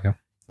 So far, yeah.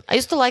 I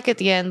used to like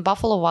it, in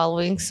Buffalo Wild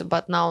Wings,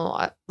 but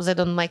now they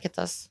don't make it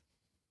as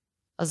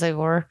they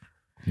were.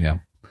 Yeah.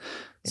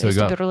 So it used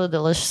to be really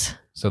delicious.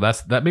 So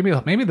that's that. Maybe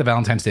the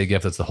Valentine's Day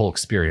gift. That's the whole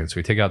experience.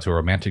 We take out to a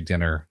romantic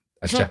dinner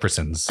at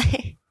Jefferson's.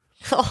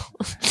 Oh,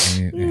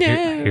 no.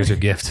 Here's your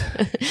gift.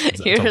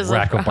 It's a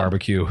rack of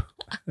barbecue.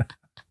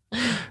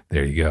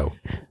 There you go.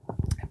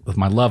 With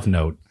my love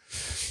note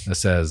that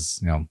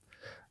says,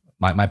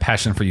 my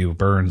passion for you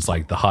burns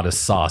like the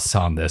hottest sauce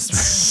on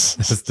this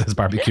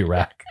barbecue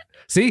rack.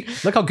 See,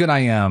 look how good I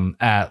am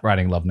at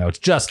writing love notes.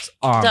 Just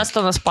on the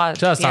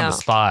spot. On the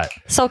spot.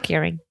 So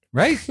caring.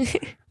 Right?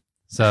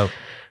 So,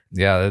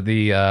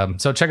 yeah,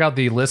 so check out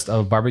the list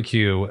of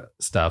barbecue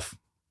stuff.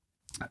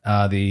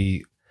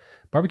 The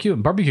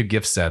barbecue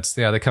gift sets.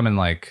 Yeah, they come in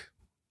like,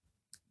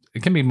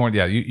 it can be more,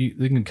 you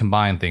can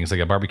combine things like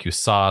a barbecue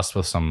sauce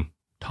with some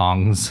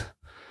tongs.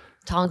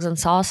 Tongs and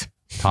sauce.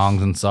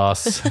 Tongs and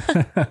sauce.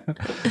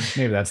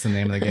 Maybe that's the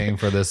name of the game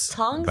for this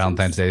tongs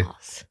Valentine's Day.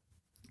 Sauce.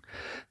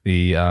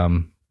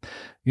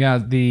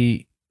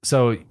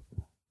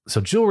 So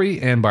jewelry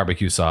and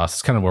barbecue sauce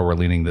is kind of where we're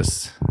leaning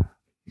this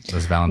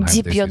Valentine's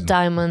Day. Dip your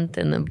diamond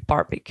in the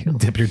barbecue.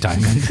 Dip your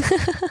diamond.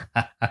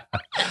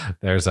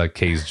 There's a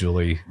Kay's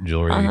jewelry.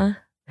 Uh-huh.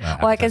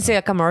 I can see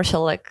a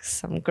commercial like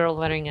some girl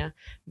wearing a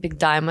big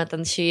diamond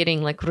and she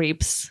eating like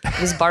ribs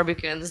with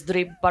barbecue and this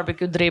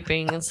barbecue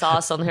dripping and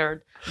sauce on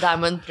her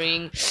diamond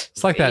ring.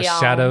 It's like that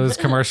Shadows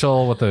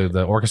commercial with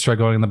the orchestra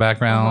going in the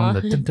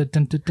background.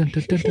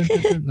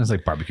 It's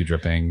like barbecue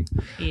dripping.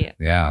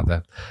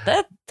 Yeah.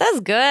 That's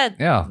good.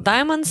 Yeah.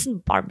 Diamonds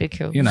and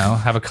barbecue.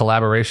 Have a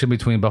collaboration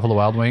between Buffalo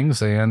Wild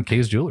Wings and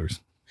Kay's Jewelers.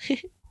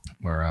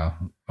 Or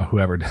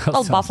whoever does.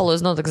 Well, Buffalo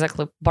is not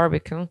exactly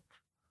barbecue.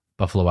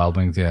 Buffalo Wild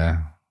Wings,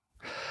 yeah.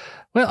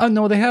 Well,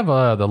 no, they have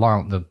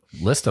the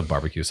list of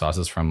barbecue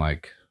sauces from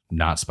like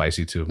not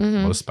spicy to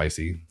most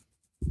spicy.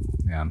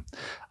 Yeah,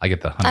 I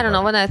get the. I don't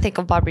know. When I think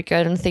of barbecue,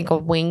 I don't think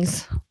of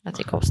wings. I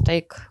think of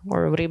steak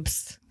or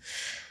ribs.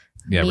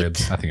 Yeah, meat.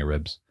 Ribs. I think of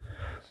ribs,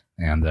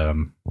 and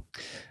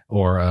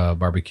or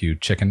barbecue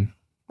chicken.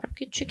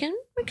 Barbecue chicken.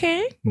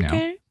 Okay. Yeah.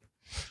 Okay.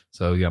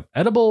 So yeah,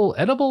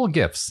 edible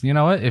gifts. You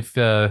know what? If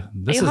Are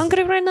you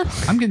hungry right now?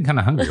 I'm getting kind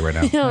of hungry right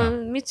now. Yeah,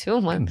 me too.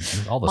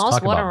 All this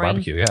talk about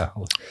barbecue. Yeah,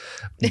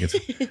 get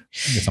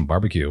some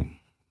barbecue,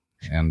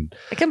 and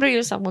I can bring you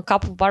a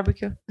cup of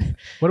barbecue.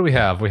 What do we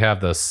have? We have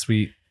the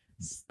sweet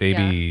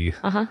baby.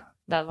 Yeah.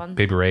 That one.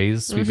 Baby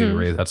Ray's, sweet baby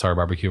Ray's. That's our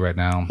barbecue right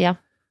now. Yeah.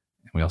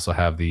 And we also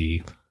have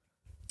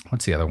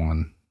what's the other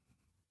one?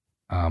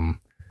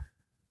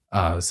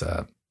 It's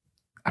I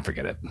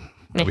forget it.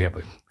 We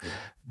have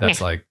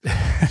that's like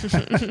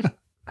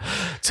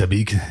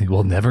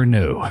we'll never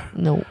know.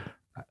 No.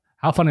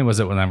 How funny was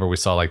it whenever we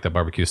saw like the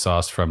barbecue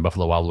sauce from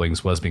Buffalo Wild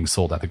Wings was being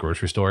sold at the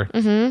grocery store?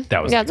 Mm-hmm.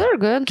 That was they're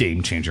good.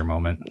 Game changer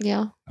moment.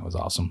 Yeah. That was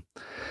awesome.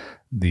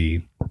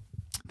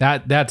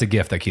 That's a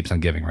gift that keeps on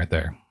giving right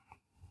there.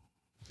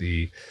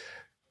 The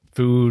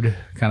food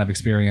kind of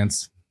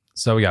experience.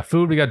 So we got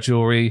food, we got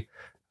jewelry.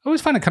 I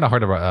always find it kind of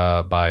hard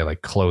to buy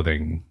like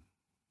clothing.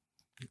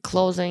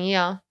 Clothing,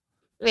 yeah.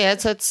 Yeah,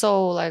 it's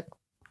so like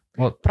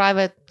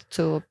private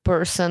to a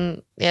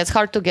person. Yeah, it's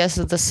hard to guess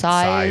the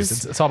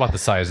size. It's all about the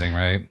sizing,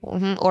 right?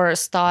 Mm-hmm. Or a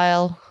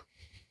style.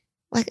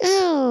 Like,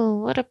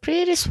 oh, what a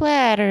pretty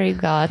sweater you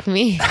got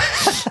me.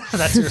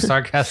 That's your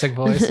sarcastic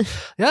voice.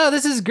 Yeah,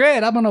 this is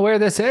great. I'm going to wear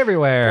this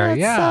everywhere.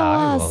 That's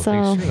awesome.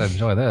 I will make sure to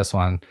enjoy this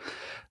one.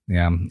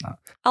 Yeah.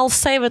 I'll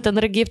save it and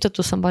regift it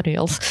to somebody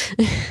else.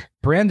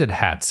 Branded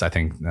hats, I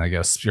think. I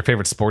guess your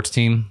favorite sports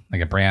team,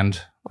 like a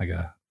brand, like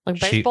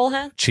baseball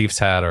hat? Chiefs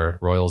hat or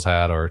Royals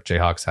hat or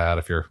Jayhawks hat,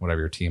 if you're whatever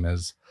your team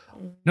is.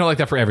 No, like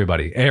that for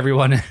everybody.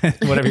 Everyone,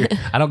 whatever.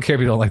 I don't care if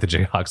you don't like the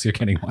Jayhawks. You're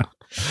getting one.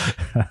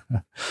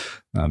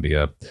 That'd be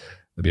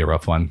a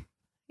rough one.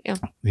 Yeah.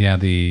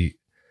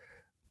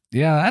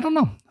 Yeah. I don't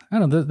know.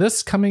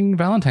 This coming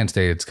Valentine's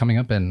Day, it's coming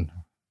up in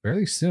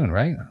fairly soon,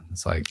 right?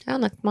 It's like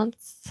next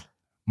month.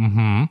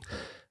 Mm-hmm.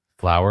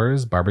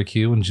 Flowers,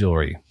 barbecue, and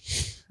jewelry.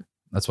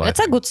 That's what. It's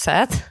a good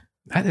set.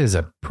 That is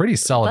a pretty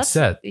solid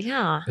set.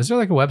 Yeah. Is there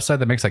like a website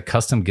that makes like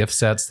custom gift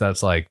sets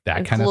that's like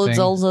that kind of thing? Includes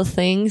all the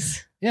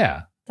things.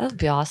 Yeah. That'd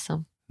be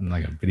awesome. And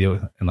like a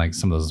video and like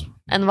some of those.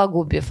 And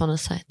wagubiev on the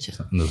side too.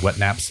 And those wet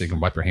naps so you can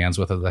wipe your hands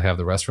with it. They have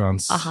the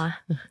restaurants. Uh-huh.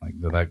 Like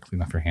that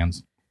clean off your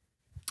hands.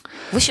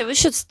 We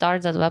should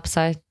start that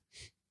wwebsite.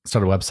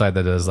 Start a website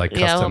that does like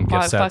custom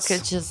gift sets.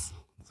 Packages.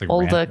 Like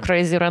all the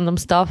crazy random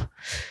stuff.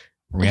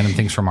 Random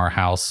things from our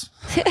house.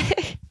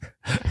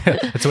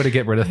 That's a way to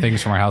get rid of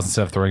things from our house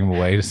instead of throwing them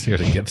away. Just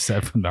here's a gift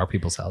set from our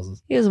people's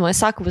houses. Here's my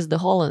sock with the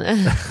hole in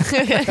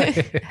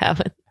it.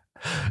 Have it.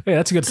 Hey,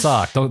 that's a good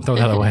sock. Don't throw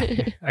that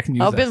away. I can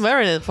use I've been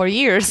wearing it for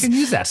years. I can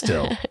use that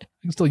still. I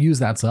can still use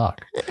that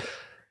sock.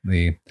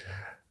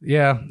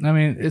 Yeah, I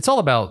mean, it's all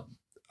about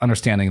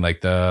understanding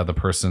like the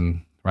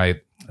person,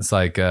 right? It's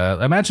like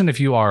imagine if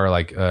you are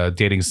like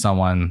dating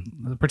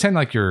someone, pretend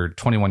like you're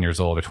 21 years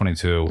old or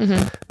 22,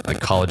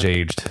 like college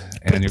aged,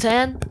 and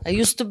pretend I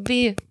used to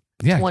be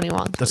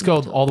 21. Let's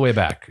go all the way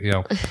back.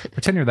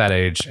 Pretend you're that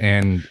age,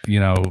 and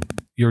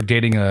you're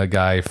dating a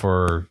guy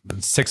for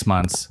 6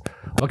 months.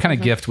 What kind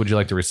of gift would you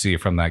like to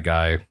receive from that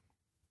guy?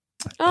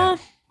 I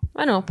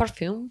know,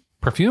 perfume.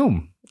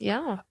 Perfume.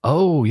 Yeah.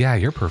 Oh yeah,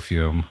 your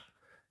perfume.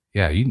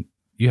 Yeah, you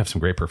have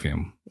some great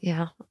perfume.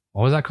 Yeah.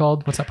 What was that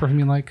called? What's that perfume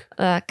you like?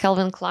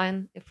 Calvin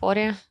Klein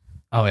Euphoria.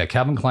 Oh yeah,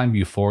 Calvin Klein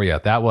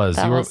Euphoria.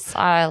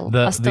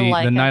 I still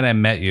like the night I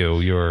met you.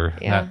 You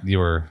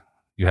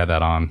had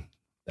that on.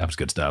 That was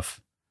good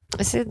stuff.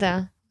 I see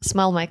the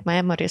smell make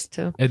memories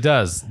too. It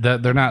does.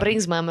 They're not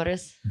brings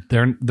memories.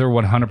 They're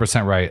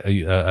 100% right.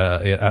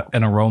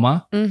 An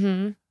aroma.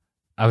 Mm-hmm.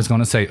 I was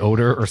going to say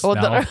odor or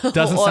smell.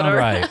 Doesn't sound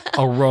right.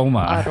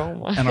 Aroma.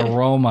 An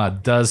aroma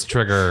does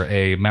trigger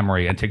a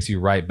memory and takes you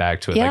right back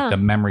to it. Yeah. Like the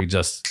memory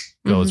just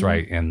goes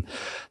right. And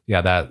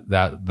yeah, that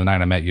the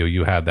night I met you,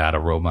 you had that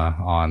aroma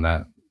on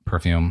that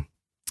perfume.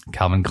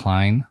 Calvin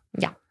Klein.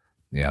 Yeah.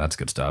 Yeah, that's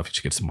good stuff. You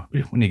should get some more.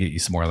 We need to get you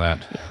some more of that.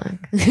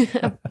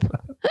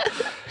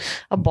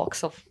 A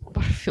box of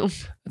perfume.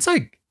 It's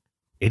like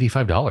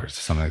 $85 or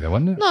something like that,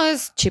 wasn't it? No,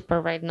 it's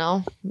cheaper right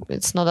now.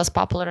 It's not as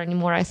popular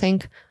anymore, I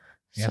think.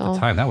 Yeah, at the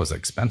time, that was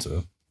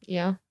expensive.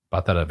 Yeah.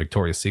 Bought that at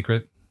Victoria's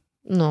Secret?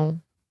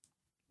 No.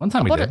 One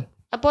time we did.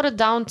 I bought it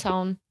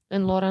downtown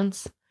in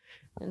Lawrence.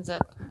 In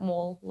that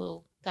mall,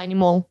 little tiny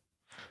mall.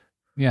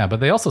 Yeah,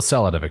 but they also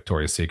sell it at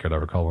Victoria's Secret. I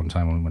recall one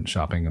time when we went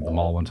shopping at the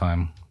mall one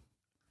time.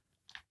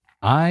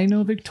 I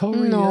know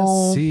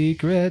Victoria's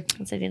Secret.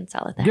 They didn't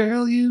sell it there.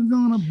 Girl, you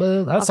gonna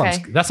buzz.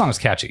 That song is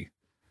catchy.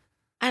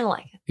 I don't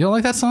like it. You don't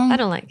like that song? I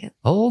don't like it.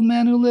 Old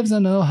man who lives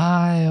in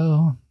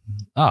Ohio.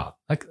 Oh,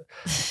 like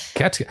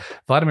catchy.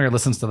 Vladimir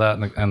listens to that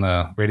on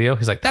the radio.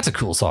 He's like, "That's a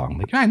cool song." I'm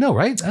like, yeah, I know,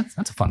 right?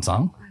 That's a fun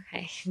song.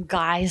 Okay,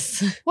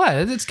 guys. What?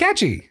 It's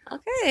catchy.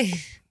 Okay.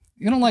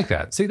 You don't like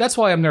that. See, that's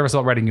why I'm nervous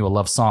about writing you a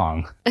love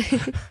song.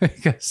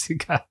 Because you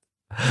got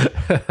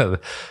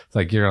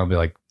like you're gonna be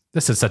like,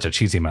 this is such a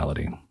cheesy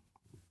melody.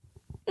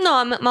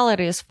 No,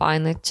 melody is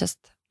fine. It just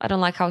I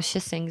don't like how she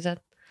sings it.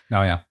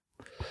 Oh yeah.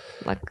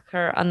 Like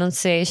her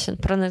pronunciation,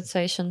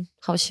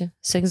 how she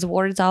sings the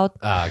words out.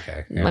 Ah,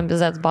 okay. Yeah. Maybe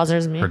that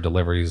bothers me. Her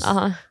deliveries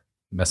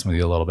messing with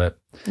you a little bit.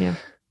 Yeah.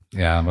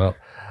 Yeah. Well.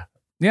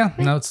 Yeah.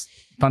 No, it's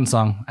a fun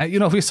song.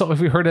 If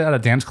we heard it at a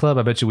dance club,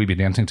 I bet you we'd be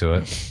dancing to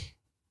it.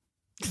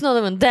 It's not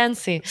even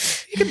dancing.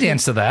 You can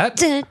dance to that.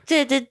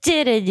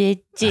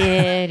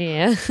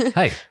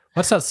 Hey,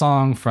 what's that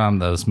song from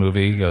this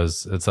movie? He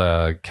goes, it's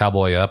a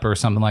Cowboy Up or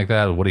something like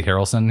that. Woody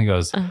Harrelson. He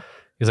goes,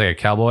 he's like a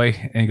cowboy,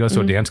 and he goes to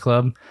a dance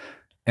club.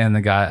 And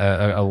the guy,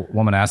 a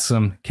woman asks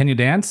him, "Can you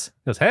dance?"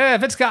 He goes, "Hey,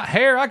 if it's got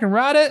hair, I can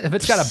ride it. If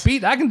it's got a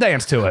beat, I can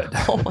dance to it."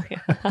 Oh my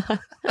god,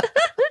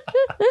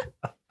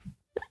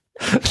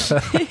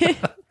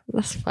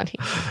 that's funny.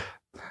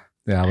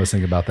 Yeah, I was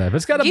thinking about that. If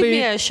it's got a beat, give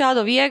me a shot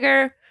of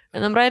Jaeger,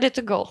 and I'm ready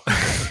to go.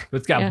 If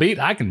it's got a beat,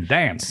 I can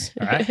dance.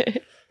 All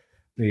right.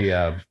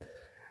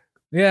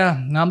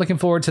 Now I'm looking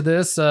forward to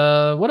this.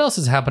 What else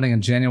is happening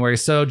in January?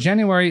 So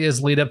January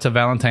is lead up to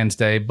Valentine's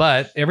Day,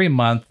 but every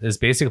month is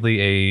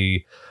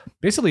basically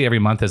every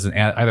month is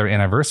either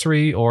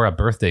anniversary or a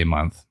birthday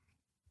month.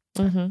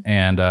 Mm-hmm.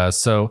 And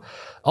so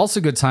also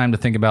a good time to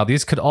think about.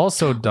 These could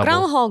also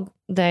double.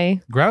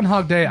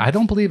 Groundhog Day, I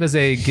don't believe is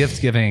a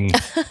gift-giving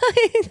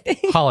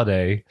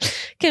holiday.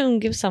 Can we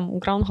give some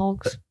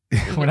groundhogs?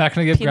 We're not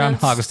going to give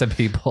groundhogs to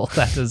people.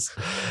 That is,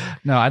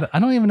 no, I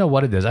don't even know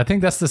what it is. I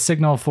think that's the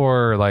signal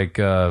for like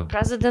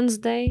President's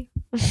Day.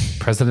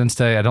 President's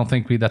Day. I don't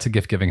think that's a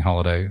gift-giving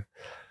holiday.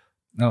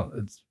 No,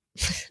 it's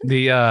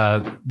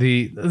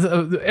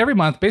every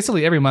month.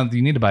 Basically, every month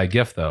you need to buy a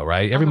gift, though,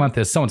 right? Every month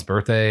is someone's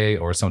birthday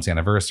or someone's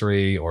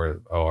anniversary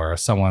or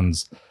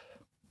someone's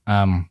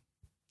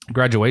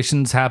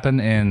graduations happen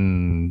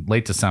in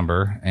late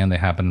December, and they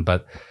happen.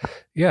 But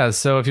yeah,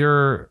 so if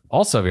you're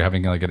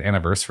having like an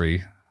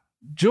anniversary.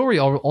 Jewelry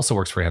also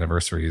works for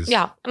anniversaries.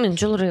 Yeah, I mean,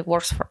 jewelry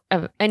works for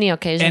any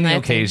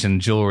occasion.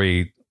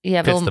 Jewelry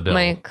fits the bill.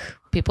 Make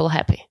people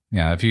happy.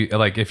 Yeah,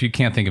 if you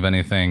can't think of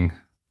anything,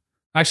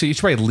 actually, you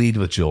should probably lead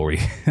with jewelry.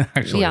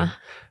 Actually, yeah,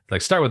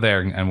 like start with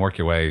there and work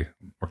your way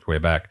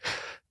back.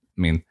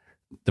 I mean,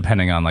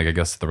 depending on I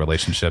guess the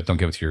relationship, don't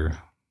give it to your,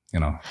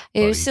 buddy.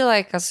 You see,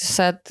 like as you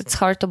said, it's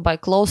hard to buy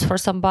clothes for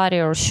somebody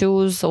or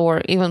shoes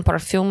or even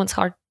perfume. It's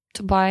hard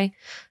to buy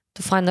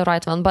to find the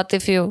right one. But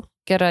if you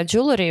get a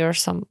jewelry or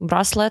some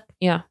bracelet,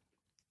 yeah,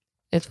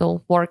 it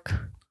will work.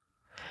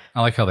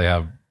 I like how they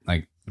have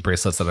like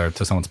bracelets that are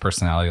to someone's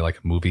personality, like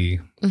a movie.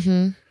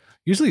 Mm-hmm.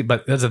 Usually,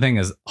 but that's the thing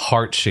is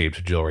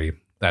heart-shaped jewelry.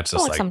 That's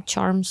just like some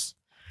charms.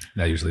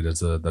 That usually does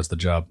the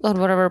job. Or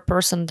whatever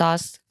person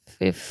does.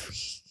 If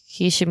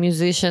she's a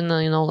musician,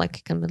 like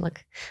it can be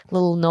like a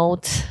little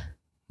note.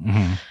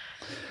 Mm-hmm.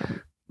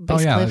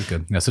 basically. Oh yeah, that's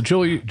good. Yeah, so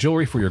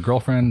jewelry for your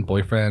girlfriend,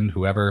 boyfriend,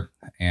 whoever,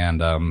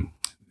 and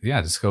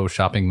just go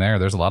shopping there.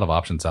 There's a lot of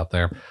options out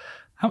there.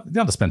 You don't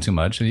have to spend too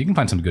much. You can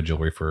find some good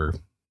jewelry for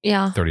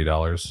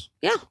 $30.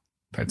 Yeah,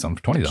 find some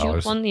for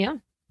 $20. One,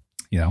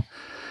 yeah.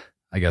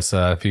 I guess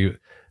if you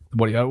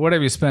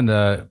whatever you spend,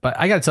 but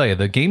I got to tell you,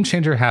 the game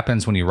changer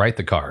happens when you write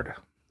the card.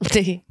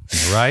 You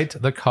write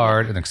the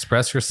card and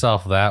express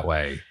yourself that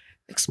way.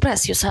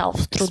 Express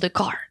yourself through the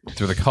card.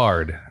 Through the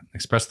card,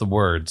 express the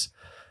words,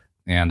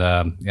 and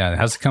it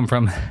has to come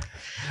from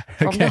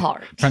the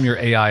heart, from your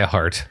AI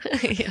heart.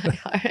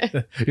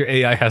 Your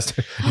AI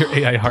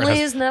heart.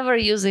 Please never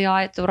use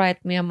AI to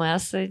write me a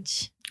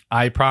message.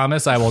 I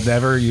promise I will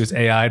never use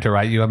AI to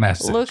write you a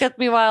message. Look at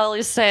me while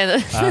you say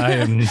that. I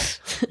am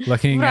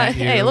looking at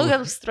you. Hey,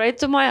 look straight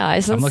to my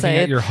eyes and I'm looking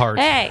at your heart.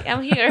 Hey,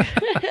 I'm here.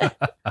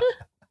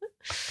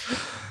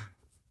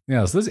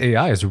 Yeah, so this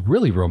AI is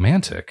really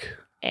romantic.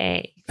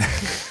 Hey.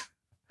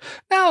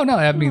 No.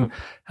 I mean,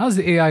 how does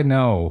the AI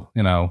know,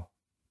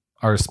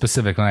 our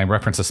specific, when I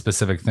reference a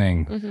specific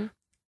thing? Mm-hmm.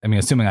 I mean,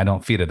 assuming I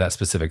don't feed it that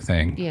specific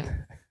thing. Yeah.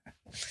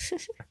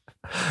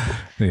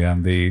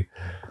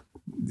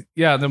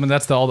 I mean,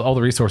 that's all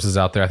the resources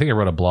out there. I think I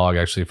wrote a blog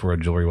actually for a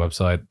jewelry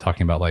website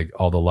talking about like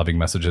all the loving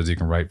messages you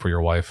can write for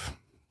your wife.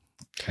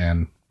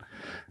 And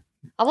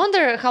I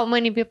wonder how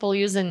many people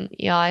using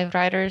AI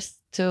writers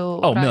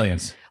to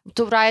millions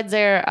to write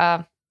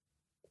their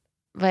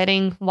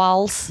wedding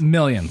vows.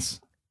 Millions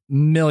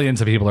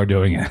of people are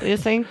doing it. You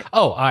think?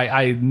 Oh,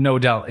 I no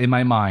doubt in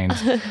my mind,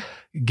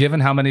 given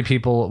how many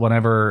people,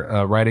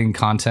 whenever writing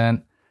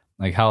content,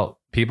 like how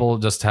people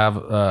just have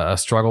a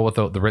struggle with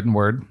the written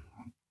word.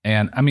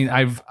 And I mean,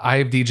 I've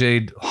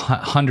DJ'd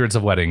hundreds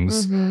of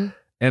weddings,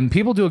 and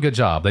people do a good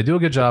job. They do a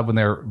good job when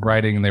they're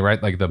writing, and they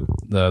write like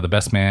the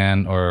best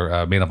man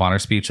or maid of honor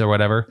speech or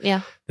whatever.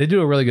 Yeah, they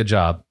do a really good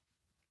job.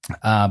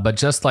 But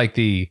just like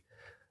the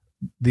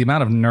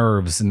amount of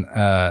nerves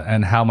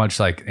and how much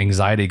like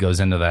anxiety goes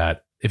into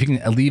that, if you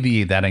can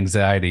alleviate that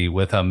anxiety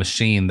with a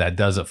machine that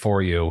does it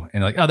for you,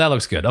 and like, oh, that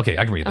looks good. Okay,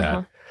 I can read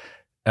that.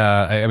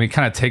 I mean, it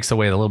kind of takes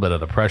away a little bit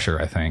of the pressure,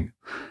 I think,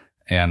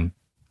 and.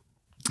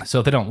 So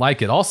if they don't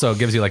like it, also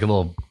gives you like a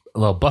little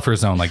buffer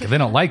zone. Like if they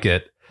don't like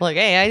it, like,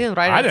 hey, I didn't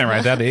write it. I didn't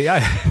write that. The AI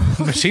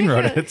machine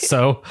wrote it.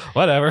 So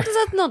whatever. Is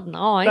that not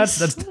nice?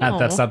 That's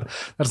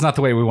not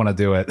the way we want to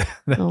do it.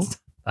 That's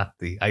not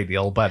the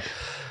ideal. But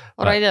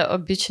write an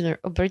obituary.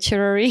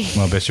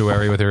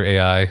 Obituary with your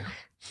AI.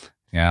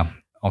 Yeah,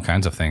 all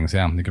kinds of things.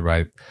 Yeah, you could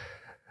write.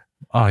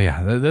 Oh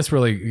yeah, this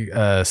really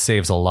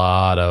saves a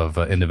lot of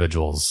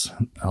individuals,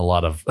 a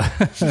lot of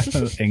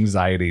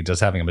anxiety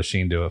just having a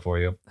machine do it for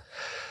you.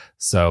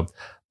 So,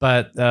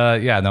 but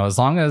as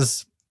long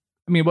as,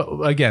 I mean,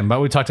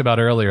 what we talked about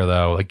earlier,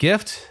 though, a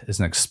gift is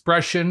an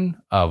expression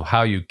of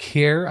how you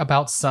care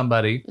about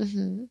somebody.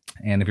 Mm-hmm.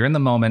 And if you're in the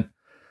moment,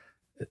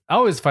 I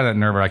always find that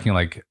nerve-wracking,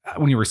 like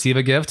when you receive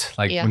a gift,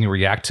 like when you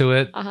react to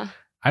it. I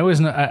always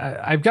know,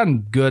 I've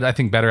gotten good, I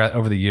think better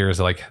over the years,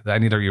 like I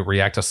need to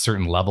react a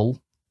certain level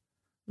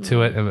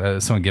to it,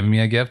 someone giving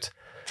me a gift.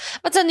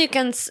 But then you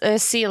can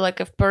see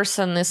like if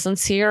person is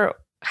sincere,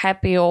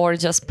 happy, or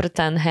just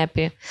pretend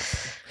happy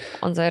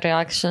on the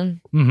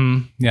reaction.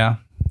 Yeah,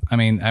 I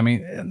mean,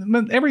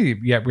 every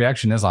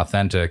reaction is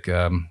authentic.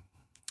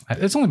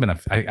 It's only been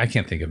I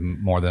can't think of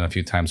more than a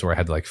few times where I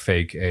had to like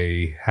fake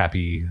a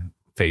happy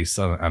face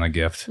on a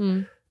gift.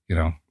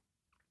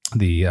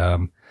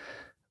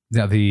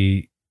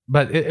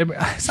 But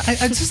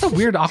it's just a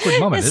weird, awkward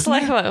moment. It's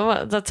like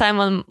the time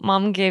when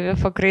mom gave you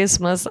for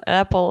Christmas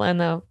apple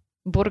and a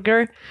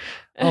burger.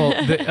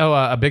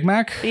 A Big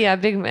Mac? Yeah,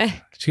 Big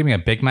Mac. She gave me a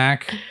Big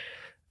Mac.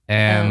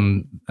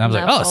 And I was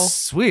like, oh,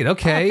 sweet.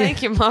 Okay. Oh,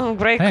 thank you, Mom.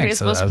 Great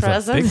Christmas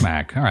present. Big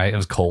Mac. All right. It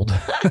was cold.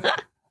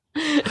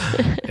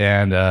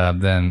 And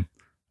then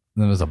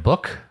there was a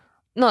book.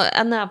 No,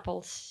 an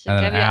apple.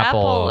 And an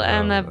apple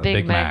and a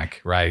Big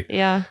Mac. Right.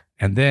 Yeah.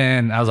 And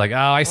then I was like, oh,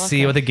 I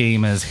see what the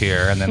game is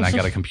here. And then I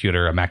got a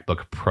computer, a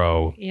MacBook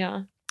Pro.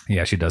 Yeah.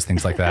 Yeah, she does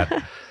things like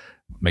that.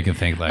 Making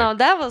think like. No,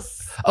 that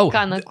was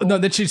kind of cool. No,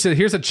 then she said,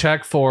 here's a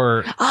check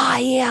for.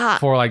 Yeah.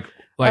 For like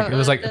it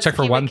was like a check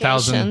for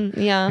 $1,000.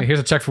 Yeah. Here's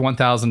a check for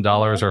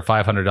 $1,000 or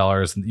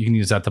 $500. You can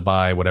use that to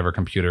buy whatever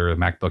computer or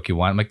MacBook you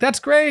want. I'm like, that's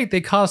great.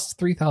 They cost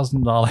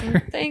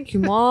 $3,000. Thank you,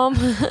 Mom.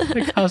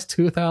 They cost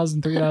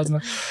 $2,000,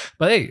 $3,000.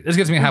 But hey, this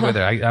gets me halfway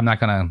there. I'm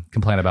not going to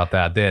complain about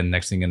that. Then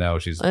next thing you know,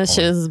 she's here's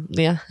a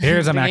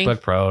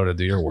MacBook Pro to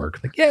do your work.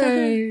 Like,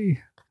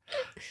 yay.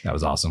 That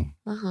was awesome.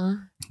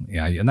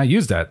 Yeah. And I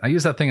used that. I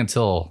used that thing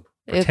until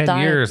 10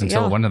 years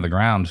until it went to the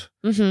ground.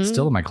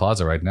 Still in my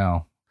closet right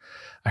now.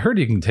 I heard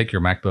you can take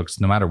your MacBooks,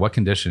 no matter what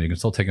condition, you can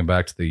still take them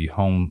back to the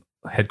home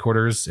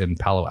headquarters in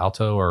Palo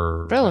Alto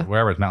or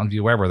wherever, it's Mountain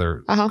View, wherever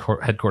their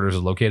headquarters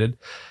is located,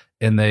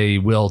 and they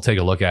will take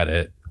a look at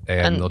it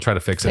and they'll try to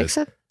fix it.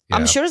 Yeah.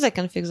 I'm sure they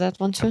can fix that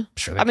one too.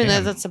 Sure I mean,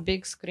 that's a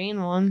big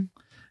screen one.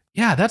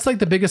 Yeah, that's like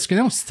the biggest screen.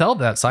 They don't sell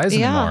that size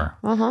anymore.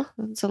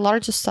 It's the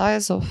largest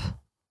size of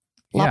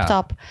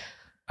laptop.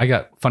 I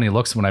got funny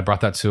looks when I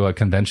brought that to a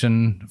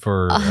convention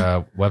for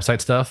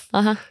website stuff.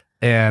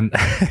 And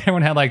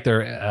everyone had like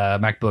their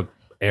MacBook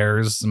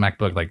Airs,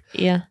 MacBook like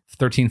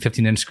 13,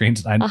 15-inch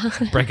screens. I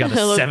break out the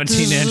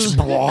 17-inch.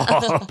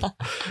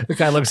 The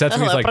guy looks at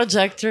me, he's like,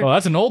 projector. Oh,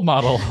 that's an old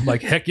model. I'm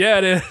like, heck yeah,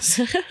 it is.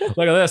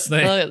 Look at this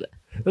thing.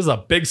 This is a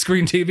big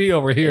screen TV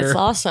over here. It's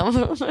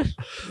awesome.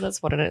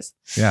 That's what it is.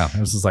 Yeah, it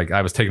was just like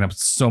I was taking up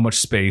so much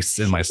space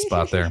in my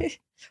spot there.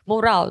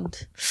 Move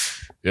around.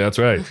 Yeah, that's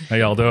right. How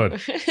y'all doing?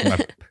 I'm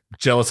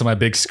jealous of my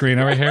big screen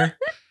over here.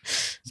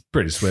 It's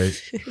pretty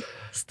sweet.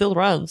 Still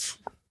runs.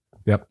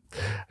 Yep.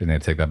 I need to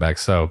take that back.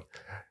 So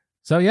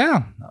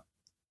yeah.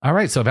 All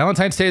right. So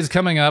Valentine's Day is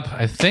coming up.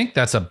 I think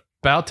that's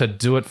about to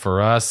do it for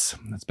us.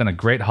 It's been a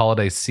great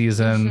holiday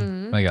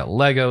season. I got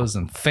Legos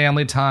and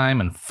family time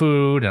and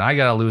food, and I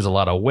got to lose a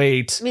lot of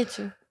weight. Me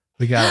too.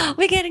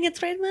 We're getting a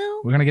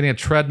treadmill. We're getting a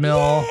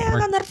treadmill. Yeah,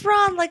 we're gonna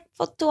run like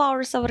for 2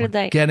 hours every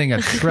day. Getting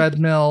a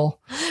treadmill.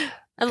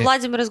 And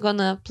Vladimir is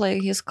gonna play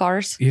his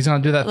cars. He's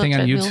gonna do that thing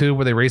on YouTube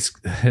where they race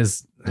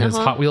his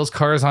Hot Wheels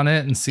cars on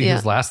it and see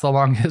who's last the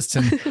longest.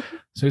 And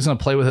so he's gonna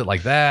play with it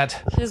like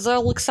that. He's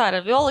all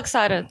excited. We're all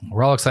excited.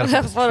 We're all excited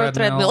for a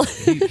treadmill.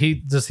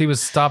 He was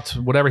stopped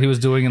whatever he was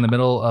doing in the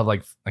middle of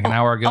like an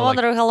hour ago. I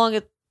wonder how long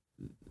it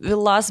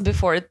will last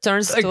before it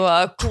turns like to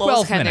a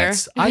close 12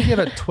 minutes. I give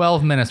it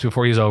 12 minutes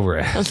before he's over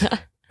it.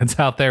 It's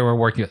out there. We're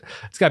working.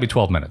 It's got to be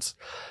 12 minutes.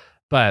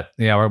 But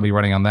yeah, we're gonna be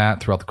running on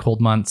that throughout the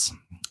cold months.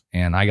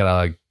 And I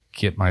gotta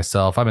get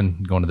myself. I've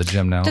been going to the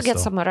gym now to get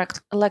some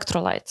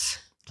electrolytes.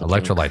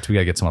 Electrolytes. We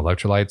gotta get some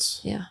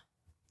electrolytes. Yeah.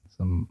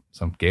 Some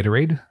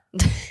Gatorade.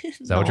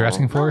 Is that what you're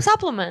asking for? No,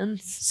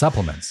 supplements.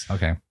 Supplements.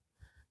 Okay.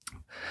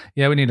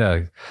 Yeah, we need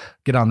to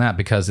get on that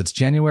because it's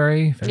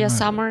January. Yeah,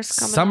 summer's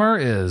coming. Summer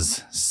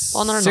is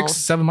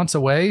 6-7 months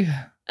away.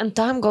 And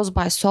time goes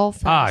by so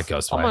fast. It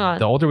goes by.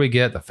 The older we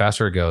get, the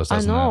faster it goes. I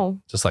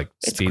know. It? Just like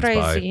speeds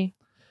crazy.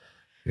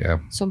 By. Yeah.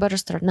 So better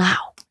start now.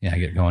 Yeah,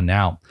 get going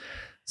now.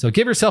 So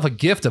give yourself a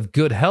gift of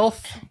good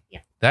health. Yeah.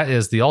 That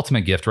is the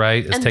ultimate gift,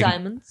 right? And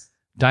diamonds.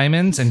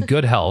 Diamonds and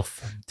good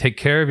health. Take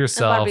care of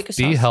yourself.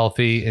 Be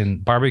healthy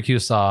and barbecue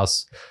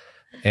sauce.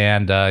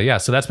 And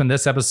so that's been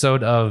this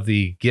episode of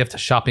the Gift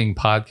Shopping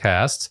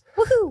Podcast.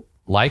 Woohoo!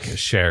 Like,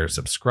 share,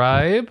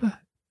 subscribe.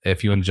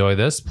 If you enjoy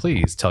this,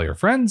 please tell your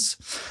friends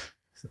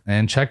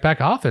and check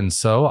back often.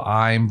 So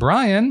I'm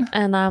Brian.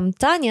 And I'm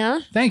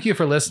Tanya. Thank you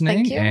for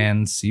listening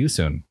and see you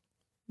soon.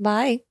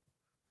 Bye.